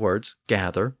with the words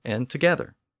gather and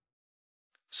together.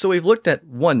 So we've looked at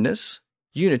oneness,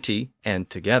 unity, and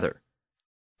together.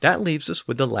 That leaves us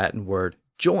with the Latin word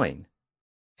join.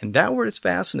 And that word is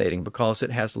fascinating because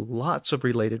it has lots of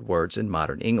related words in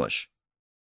modern English.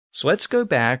 So let's go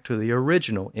back to the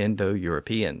original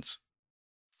Indo-Europeans.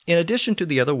 In addition to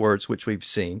the other words which we've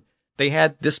seen, they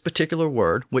had this particular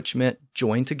word which meant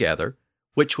join together,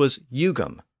 which was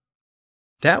jugum.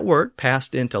 That word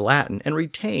passed into Latin and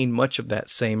retained much of that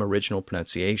same original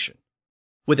pronunciation.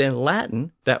 Within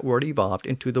Latin, that word evolved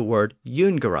into the word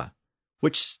jungere,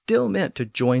 which still meant to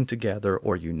join together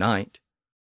or unite.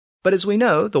 But as we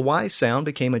know, the Y sound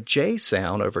became a J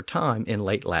sound over time in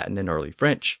late Latin and early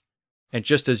French. And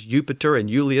just as Jupiter and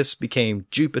Julius became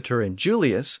Jupiter and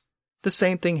Julius, the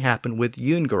same thing happened with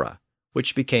jungere,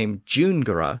 which became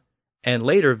jungere, and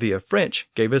later via French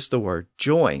gave us the word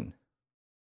join.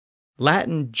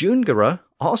 Latin jungere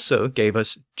also gave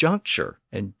us juncture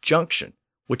and junction,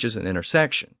 which is an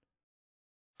intersection.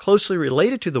 Closely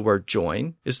related to the word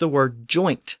join is the word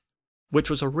joint, which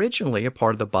was originally a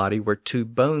part of the body where two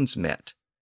bones met.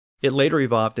 It later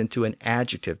evolved into an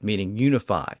adjective meaning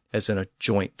unify, as in a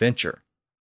joint venture.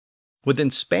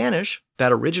 Within Spanish,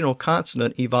 that original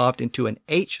consonant evolved into an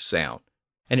H sound,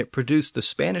 and it produced the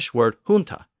Spanish word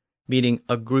junta, meaning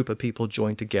a group of people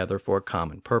joined together for a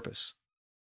common purpose.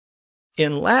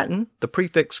 In Latin, the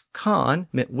prefix con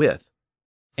meant with,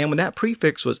 and when that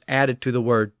prefix was added to the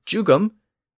word jugum,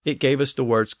 it gave us the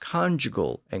words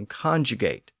conjugal and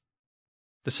conjugate.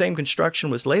 The same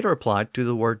construction was later applied to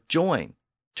the word join,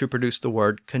 to produce the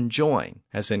word conjoin,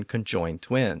 as in conjoined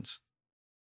twins.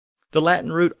 The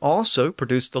Latin root also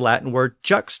produced the Latin word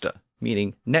juxta,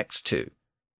 meaning next to,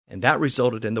 and that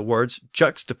resulted in the words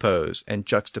juxtapose and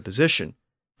juxtaposition,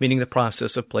 meaning the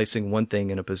process of placing one thing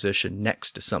in a position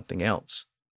next to something else.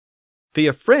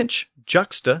 Via French,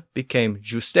 juxta became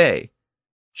juste.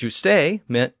 Juste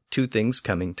meant two things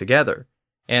coming together,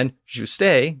 and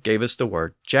juste gave us the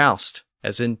word joust,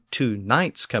 as in two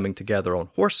knights coming together on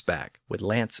horseback with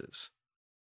lances.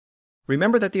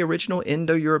 Remember that the original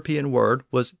Indo-European word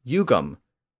was jugum,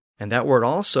 and that word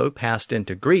also passed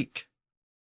into Greek.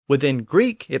 Within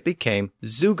Greek, it became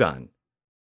zugon.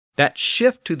 That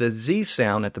shift to the Z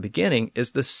sound at the beginning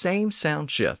is the same sound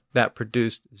shift that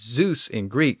produced Zeus in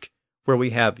Greek, where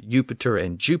we have Jupiter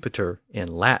and Jupiter in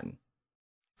Latin.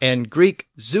 And Greek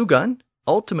zugon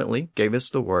ultimately gave us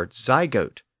the word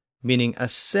zygote, meaning a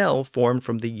cell formed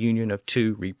from the union of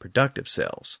two reproductive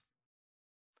cells.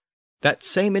 That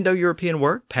same Indo-European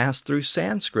word passed through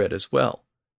Sanskrit as well.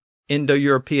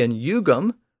 Indo-European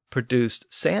yugam produced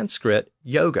Sanskrit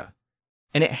yoga,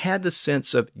 and it had the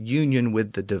sense of union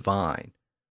with the divine.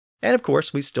 And of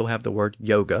course, we still have the word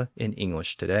yoga in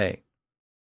English today.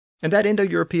 And that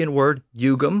Indo-European word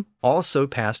yugam also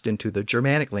passed into the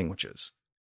Germanic languages.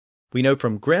 We know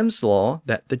from Grimm's law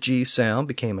that the G sound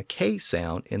became a K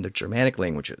sound in the Germanic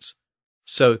languages.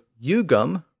 So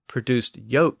yugam produced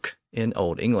yoke in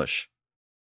Old English.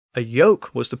 A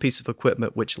yoke was the piece of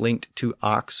equipment which linked two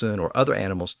oxen or other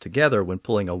animals together when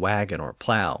pulling a wagon or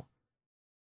plow.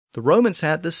 The Romans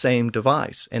had the same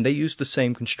device, and they used the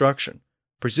same construction,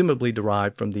 presumably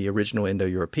derived from the original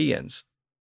Indo-Europeans.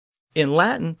 In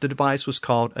Latin, the device was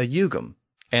called a jugum,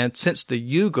 and since the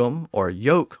jugum or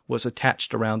yoke was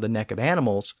attached around the neck of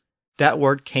animals, that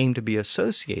word came to be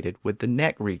associated with the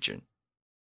neck region.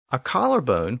 A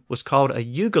collarbone was called a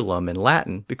jugulum in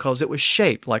Latin because it was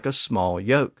shaped like a small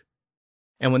yoke.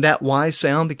 And when that Y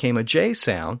sound became a J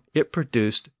sound, it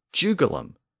produced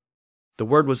jugulum. The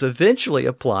word was eventually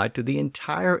applied to the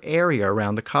entire area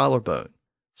around the collarbone,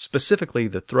 specifically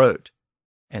the throat,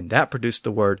 and that produced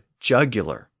the word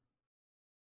jugular.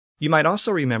 You might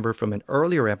also remember from an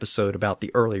earlier episode about the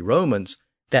early Romans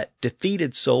that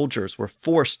defeated soldiers were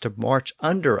forced to march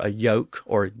under a yoke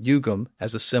or jugum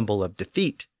as a symbol of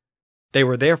defeat. They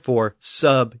were therefore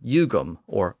sub-jugum,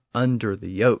 or under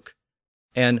the yoke,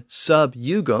 and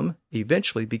sub-jugum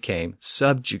eventually became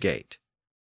subjugate.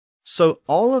 So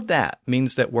all of that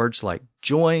means that words like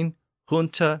join,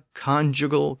 junta,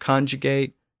 conjugal,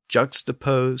 conjugate,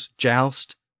 juxtapose,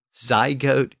 joust,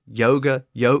 zygote, yoga,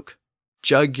 yoke,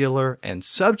 jugular, and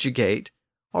subjugate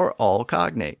are all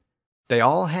cognate. They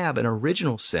all have an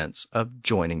original sense of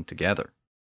joining together.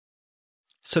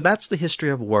 So that's the history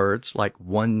of words like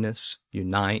oneness,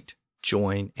 unite,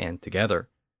 join, and together.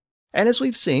 And as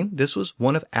we've seen, this was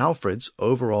one of Alfred's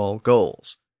overall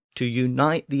goals, to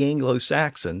unite the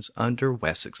Anglo-Saxons under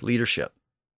Wessex leadership.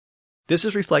 This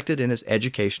is reflected in his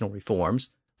educational reforms,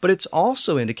 but it's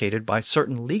also indicated by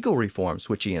certain legal reforms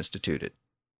which he instituted.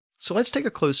 So let's take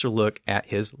a closer look at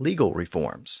his legal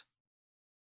reforms.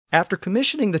 After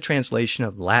commissioning the translation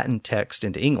of Latin text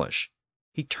into English,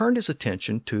 he turned his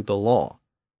attention to the law.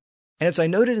 And as I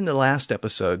noted in the last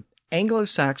episode,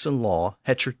 Anglo-Saxon law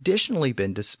had traditionally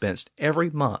been dispensed every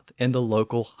month in the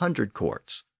local hundred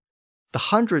courts. The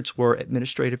hundreds were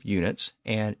administrative units,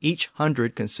 and each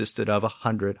hundred consisted of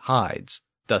 100 hides,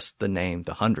 thus the name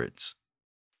the hundreds.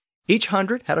 Each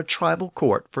hundred had a tribal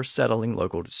court for settling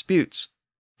local disputes,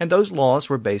 and those laws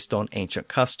were based on ancient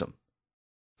custom.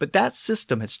 But that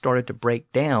system had started to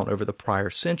break down over the prior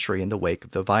century in the wake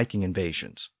of the Viking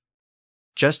invasions.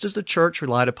 Just as the church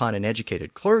relied upon an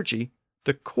educated clergy,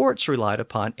 the courts relied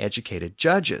upon educated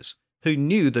judges who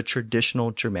knew the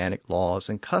traditional Germanic laws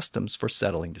and customs for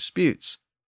settling disputes.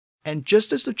 And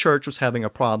just as the church was having a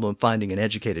problem finding an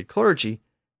educated clergy,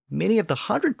 many of the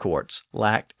hundred courts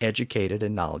lacked educated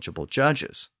and knowledgeable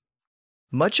judges.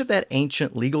 Much of that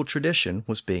ancient legal tradition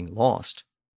was being lost.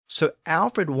 So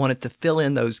Alfred wanted to fill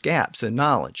in those gaps in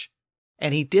knowledge,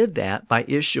 and he did that by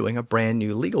issuing a brand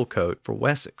new legal code for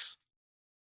Wessex.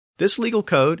 This legal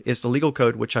code is the legal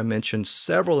code which I mentioned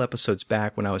several episodes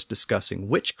back when I was discussing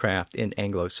witchcraft in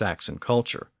Anglo-Saxon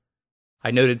culture.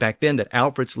 I noted back then that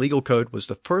Alfred's legal code was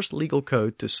the first legal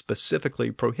code to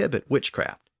specifically prohibit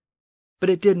witchcraft.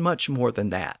 But it did much more than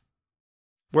that.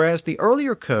 Whereas the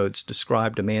earlier codes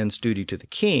described a man's duty to the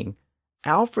king,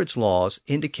 Alfred's laws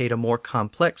indicate a more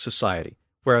complex society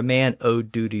where a man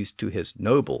owed duties to his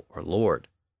noble or lord.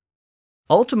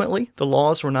 Ultimately, the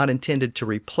laws were not intended to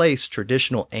replace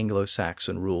traditional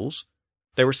Anglo-Saxon rules.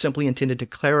 They were simply intended to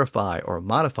clarify or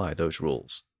modify those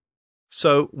rules.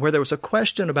 So, where there was a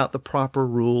question about the proper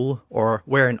rule or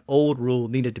where an old rule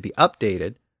needed to be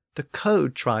updated, the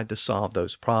code tried to solve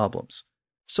those problems.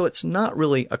 So it's not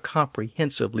really a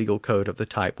comprehensive legal code of the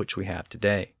type which we have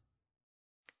today.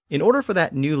 In order for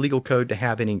that new legal code to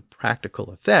have any practical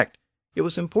effect, it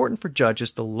was important for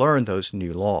judges to learn those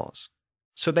new laws.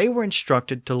 So they were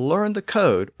instructed to learn the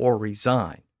code or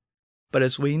resign. But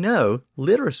as we know,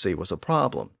 literacy was a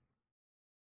problem.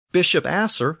 Bishop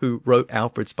Asser, who wrote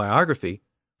Alfred's biography,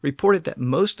 reported that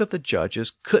most of the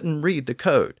judges couldn't read the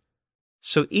code.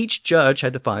 So each judge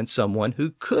had to find someone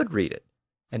who could read it,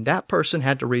 and that person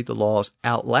had to read the laws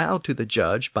out loud to the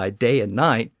judge by day and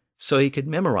night so he could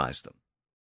memorize them.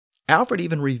 Alfred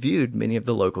even reviewed many of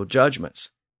the local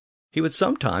judgments. He would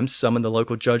sometimes summon the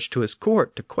local judge to his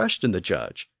court to question the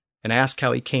judge and ask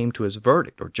how he came to his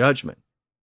verdict or judgment.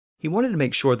 He wanted to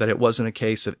make sure that it wasn't a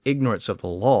case of ignorance of the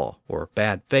law or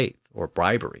bad faith or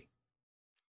bribery.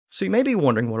 So you may be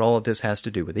wondering what all of this has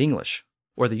to do with English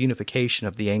or the unification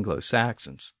of the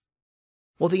Anglo-Saxons.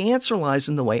 Well, the answer lies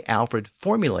in the way Alfred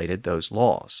formulated those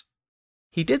laws.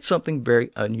 He did something very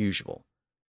unusual.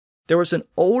 There was an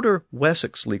older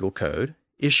Wessex legal code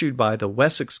issued by the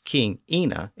Wessex king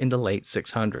Ina in the late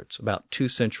 600s, about 2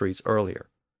 centuries earlier.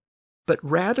 But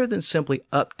rather than simply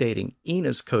updating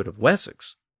Ina's code of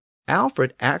Wessex,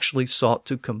 Alfred actually sought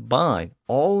to combine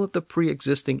all of the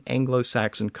pre-existing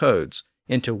Anglo-Saxon codes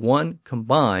into one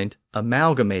combined,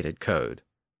 amalgamated code.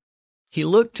 He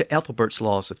looked to Ethelbert's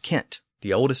Laws of Kent,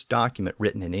 the oldest document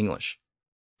written in English,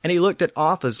 and he looked at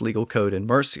Offa's legal code in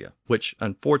Mercia, which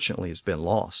unfortunately has been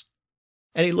lost,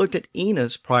 and he looked at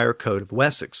Ina's prior code of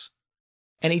Wessex,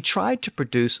 and he tried to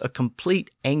produce a complete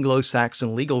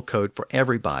Anglo-Saxon legal code for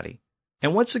everybody.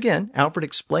 And once again, Alfred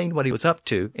explained what he was up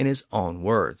to in his own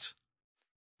words.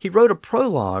 He wrote a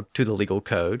prologue to the legal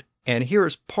code, and here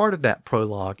is part of that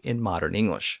prologue in modern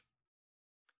English.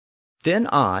 Then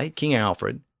I, King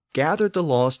Alfred, gathered the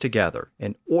laws together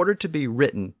and ordered to be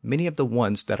written many of the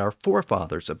ones that our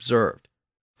forefathers observed,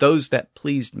 those that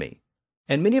pleased me,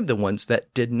 and many of the ones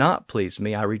that did not please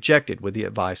me I rejected with the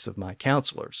advice of my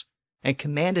counselors, and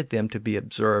commanded them to be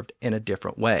observed in a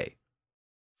different way.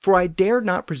 For I dared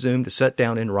not presume to set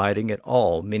down in writing at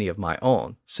all many of my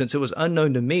own, since it was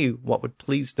unknown to me what would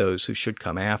please those who should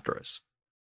come after us.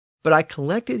 But I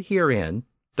collected herein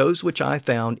those which I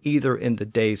found either in the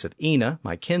days of Ina,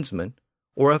 my kinsman,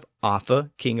 or of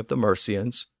Offa, king of the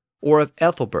Mercians, or of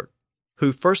Ethelbert,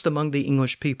 who first among the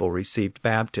English people received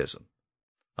baptism.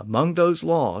 Among those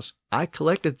laws I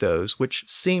collected those which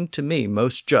seemed to me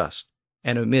most just,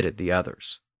 and omitted the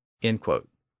others." End quote.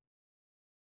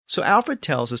 So Alfred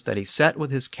tells us that he sat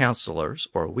with his counselors,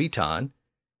 or witan,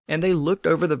 and they looked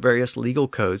over the various legal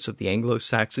codes of the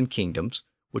Anglo-Saxon kingdoms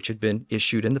which had been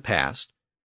issued in the past,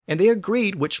 and they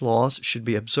agreed which laws should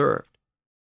be observed.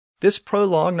 This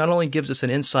prologue not only gives us an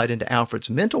insight into Alfred's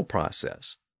mental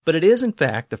process, but it is in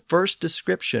fact the first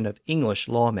description of English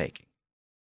lawmaking.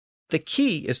 The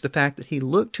key is the fact that he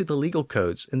looked to the legal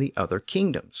codes in the other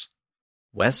kingdoms.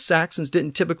 West Saxons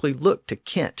didn't typically look to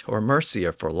Kent or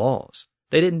Mercia for laws.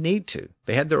 They didn't need to.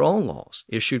 They had their own laws,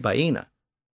 issued by Ina.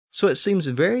 So it seems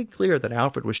very clear that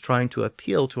Alfred was trying to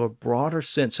appeal to a broader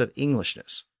sense of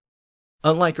Englishness.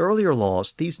 Unlike earlier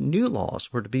laws, these new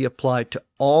laws were to be applied to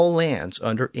all lands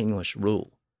under English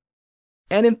rule.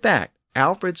 And in fact,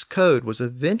 Alfred's code was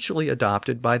eventually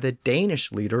adopted by the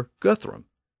Danish leader Guthrum.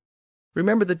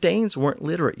 Remember, the Danes weren't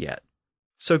literate yet.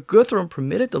 So Guthrum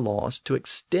permitted the laws to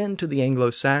extend to the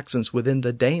Anglo-Saxons within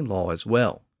the Dane law as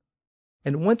well.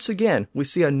 And once again, we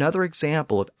see another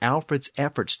example of Alfred's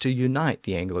efforts to unite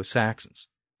the Anglo-Saxons.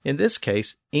 In this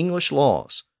case, English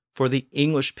laws for the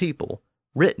English people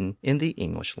written in the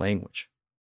English language.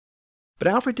 But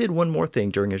Alfred did one more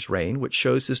thing during his reign, which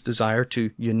shows his desire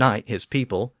to unite his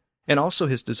people and also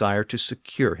his desire to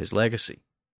secure his legacy.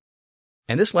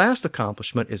 And this last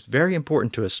accomplishment is very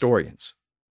important to historians.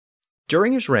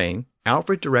 During his reign,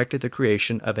 Alfred directed the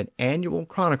creation of an annual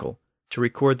chronicle to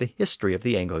record the history of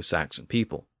the Anglo-Saxon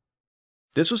people.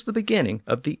 This was the beginning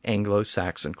of the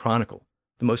Anglo-Saxon Chronicle,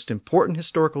 the most important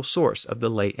historical source of the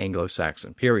late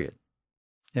Anglo-Saxon period.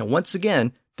 Now, once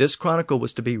again, this chronicle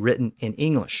was to be written in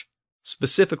English,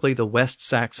 specifically the West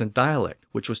Saxon dialect,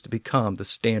 which was to become the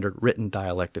standard written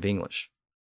dialect of English.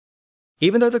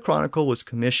 Even though the chronicle was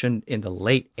commissioned in the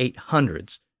late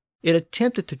 800s, it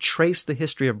attempted to trace the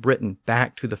history of Britain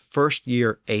back to the first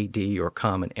year AD or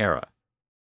Common Era.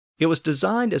 It was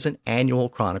designed as an annual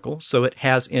chronicle, so it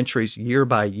has entries year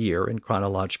by year in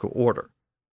chronological order.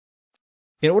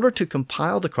 In order to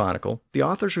compile the chronicle, the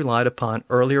authors relied upon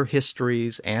earlier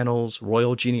histories, annals,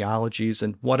 royal genealogies,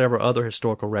 and whatever other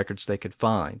historical records they could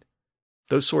find.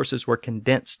 Those sources were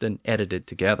condensed and edited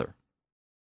together.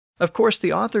 Of course,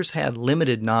 the authors had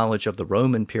limited knowledge of the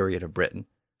Roman period of Britain,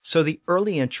 so the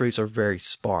early entries are very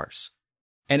sparse,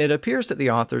 and it appears that the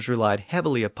authors relied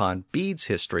heavily upon Bede's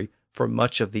history for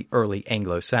much of the early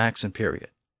Anglo-Saxon period.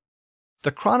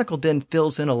 The chronicle then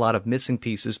fills in a lot of missing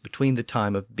pieces between the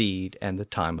time of Bede and the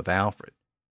time of Alfred.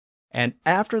 And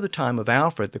after the time of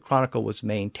Alfred, the chronicle was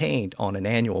maintained on an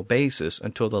annual basis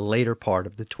until the later part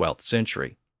of the 12th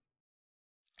century.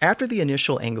 After the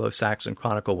initial Anglo-Saxon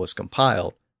chronicle was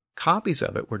compiled, copies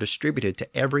of it were distributed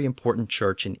to every important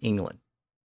church in England.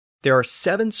 There are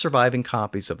 7 surviving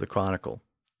copies of the chronicle.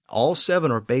 All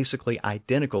 7 are basically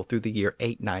identical through the year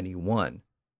 891.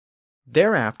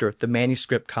 Thereafter, the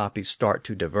manuscript copies start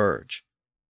to diverge.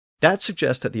 That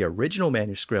suggests that the original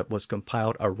manuscript was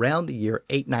compiled around the year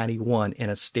 891 in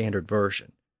a standard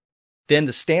version. Then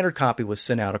the standard copy was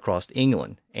sent out across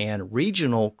England, and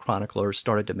regional chroniclers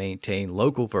started to maintain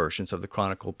local versions of the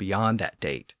chronicle beyond that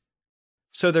date.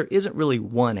 So there isn't really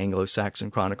one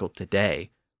Anglo-Saxon chronicle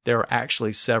today. There are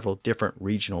actually several different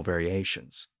regional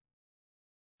variations.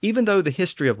 Even though the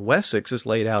history of Wessex is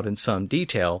laid out in some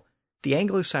detail, the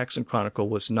Anglo-Saxon Chronicle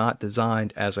was not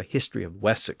designed as a history of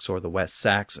Wessex or the West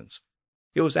Saxons.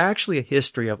 It was actually a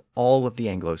history of all of the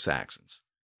Anglo-Saxons.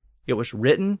 It was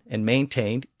written and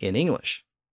maintained in English.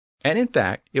 And in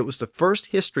fact, it was the first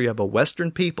history of a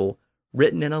Western people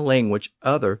written in a language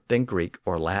other than Greek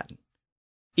or Latin.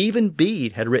 Even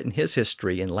Bede had written his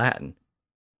history in Latin.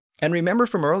 And remember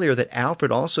from earlier that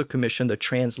Alfred also commissioned the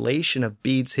translation of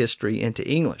Bede's history into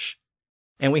English.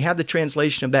 And we have the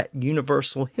translation of that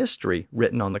universal history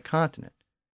written on the continent.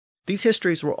 These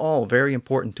histories were all very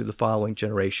important to the following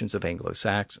generations of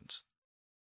Anglo-Saxons.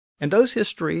 And those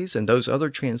histories and those other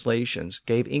translations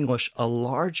gave English a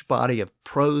large body of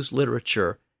prose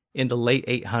literature in the late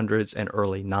 800s and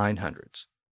early 900s.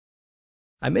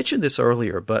 I mentioned this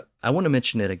earlier, but I want to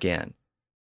mention it again.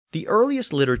 The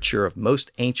earliest literature of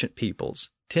most ancient peoples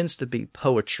tends to be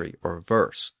poetry or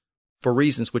verse, for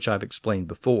reasons which I've explained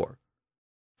before.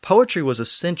 Poetry was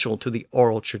essential to the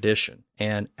oral tradition,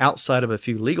 and outside of a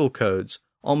few legal codes,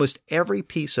 almost every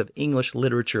piece of English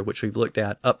literature which we've looked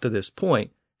at up to this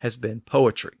point has been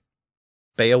poetry.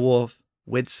 Beowulf,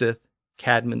 Widsith,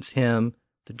 Cadman's Hymn,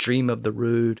 The Dream of the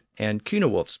Rood, and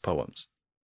Cunewulf's poems.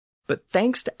 But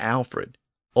thanks to Alfred,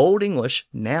 Old English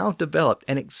now developed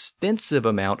an extensive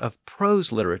amount of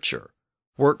prose literature,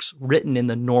 works written in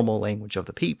the normal language of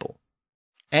the people.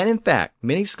 And in fact,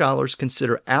 many scholars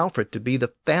consider Alfred to be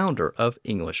the founder of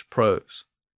English prose.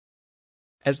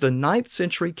 As the 9th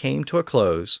century came to a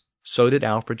close, so did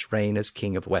Alfred's reign as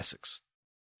King of Wessex.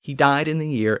 He died in the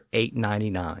year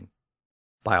 899.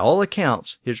 By all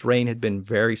accounts, his reign had been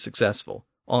very successful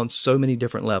on so many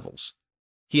different levels.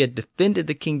 He had defended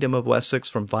the kingdom of Wessex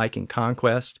from Viking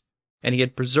conquest, and he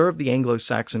had preserved the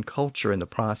Anglo-Saxon culture in the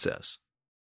process.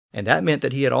 And that meant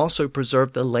that he had also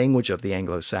preserved the language of the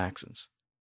Anglo-Saxons.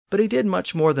 But he did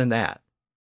much more than that.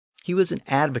 He was an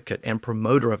advocate and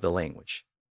promoter of the language.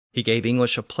 He gave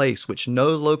English a place which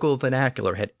no local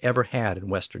vernacular had ever had in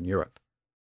Western Europe.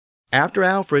 After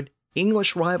Alfred,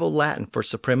 English rivaled Latin for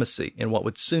supremacy in what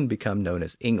would soon become known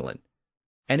as England.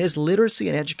 And his literacy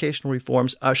and educational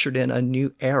reforms ushered in a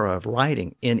new era of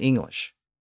writing in English.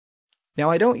 Now,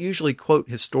 I don't usually quote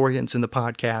historians in the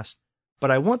podcast,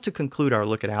 but I want to conclude our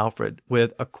look at Alfred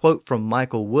with a quote from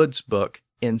Michael Wood's book,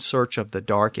 In Search of the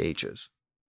Dark Ages.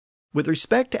 With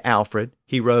respect to Alfred,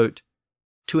 he wrote,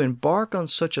 "To embark on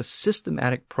such a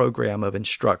systematic program of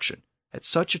instruction at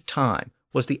such a time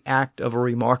was the act of a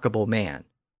remarkable man,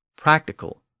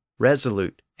 practical,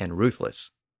 resolute, and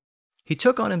ruthless. He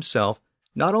took on himself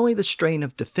not only the strain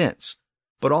of defense,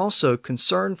 but also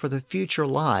concern for the future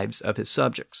lives of his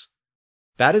subjects.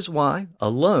 That is why,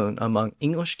 alone among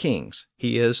English kings,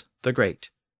 he is the great,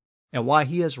 and why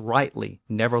he has rightly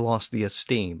never lost the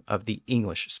esteem of the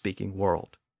English-speaking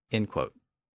world." End quote.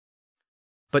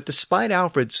 But despite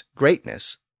Alfred's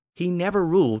greatness, he never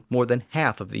ruled more than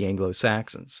half of the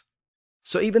Anglo-Saxons.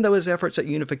 So even though his efforts at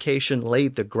unification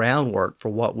laid the groundwork for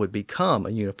what would become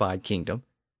a unified kingdom,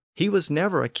 he was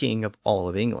never a king of all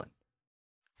of England.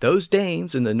 Those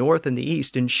Danes in the north and the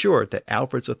east ensured that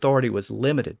Alfred's authority was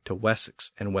limited to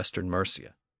Wessex and western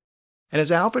Mercia. And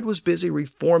as Alfred was busy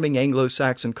reforming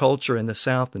Anglo-Saxon culture in the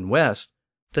south and west,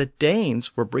 the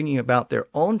Danes were bringing about their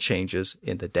own changes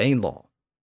in the Danelaw.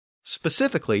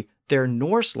 Specifically, their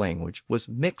Norse language was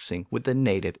mixing with the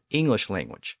native English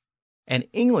language, and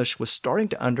English was starting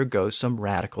to undergo some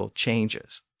radical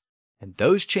changes. And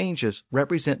those changes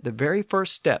represent the very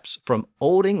first steps from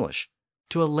Old English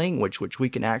to a language which we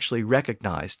can actually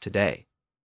recognize today.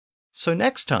 So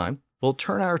next time, we'll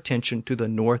turn our attention to the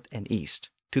north and east,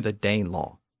 to the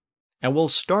Danelaw, and we'll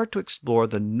start to explore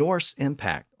the Norse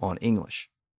impact on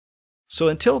English. So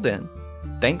until then,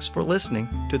 thanks for listening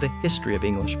to the History of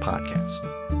English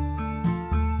podcast.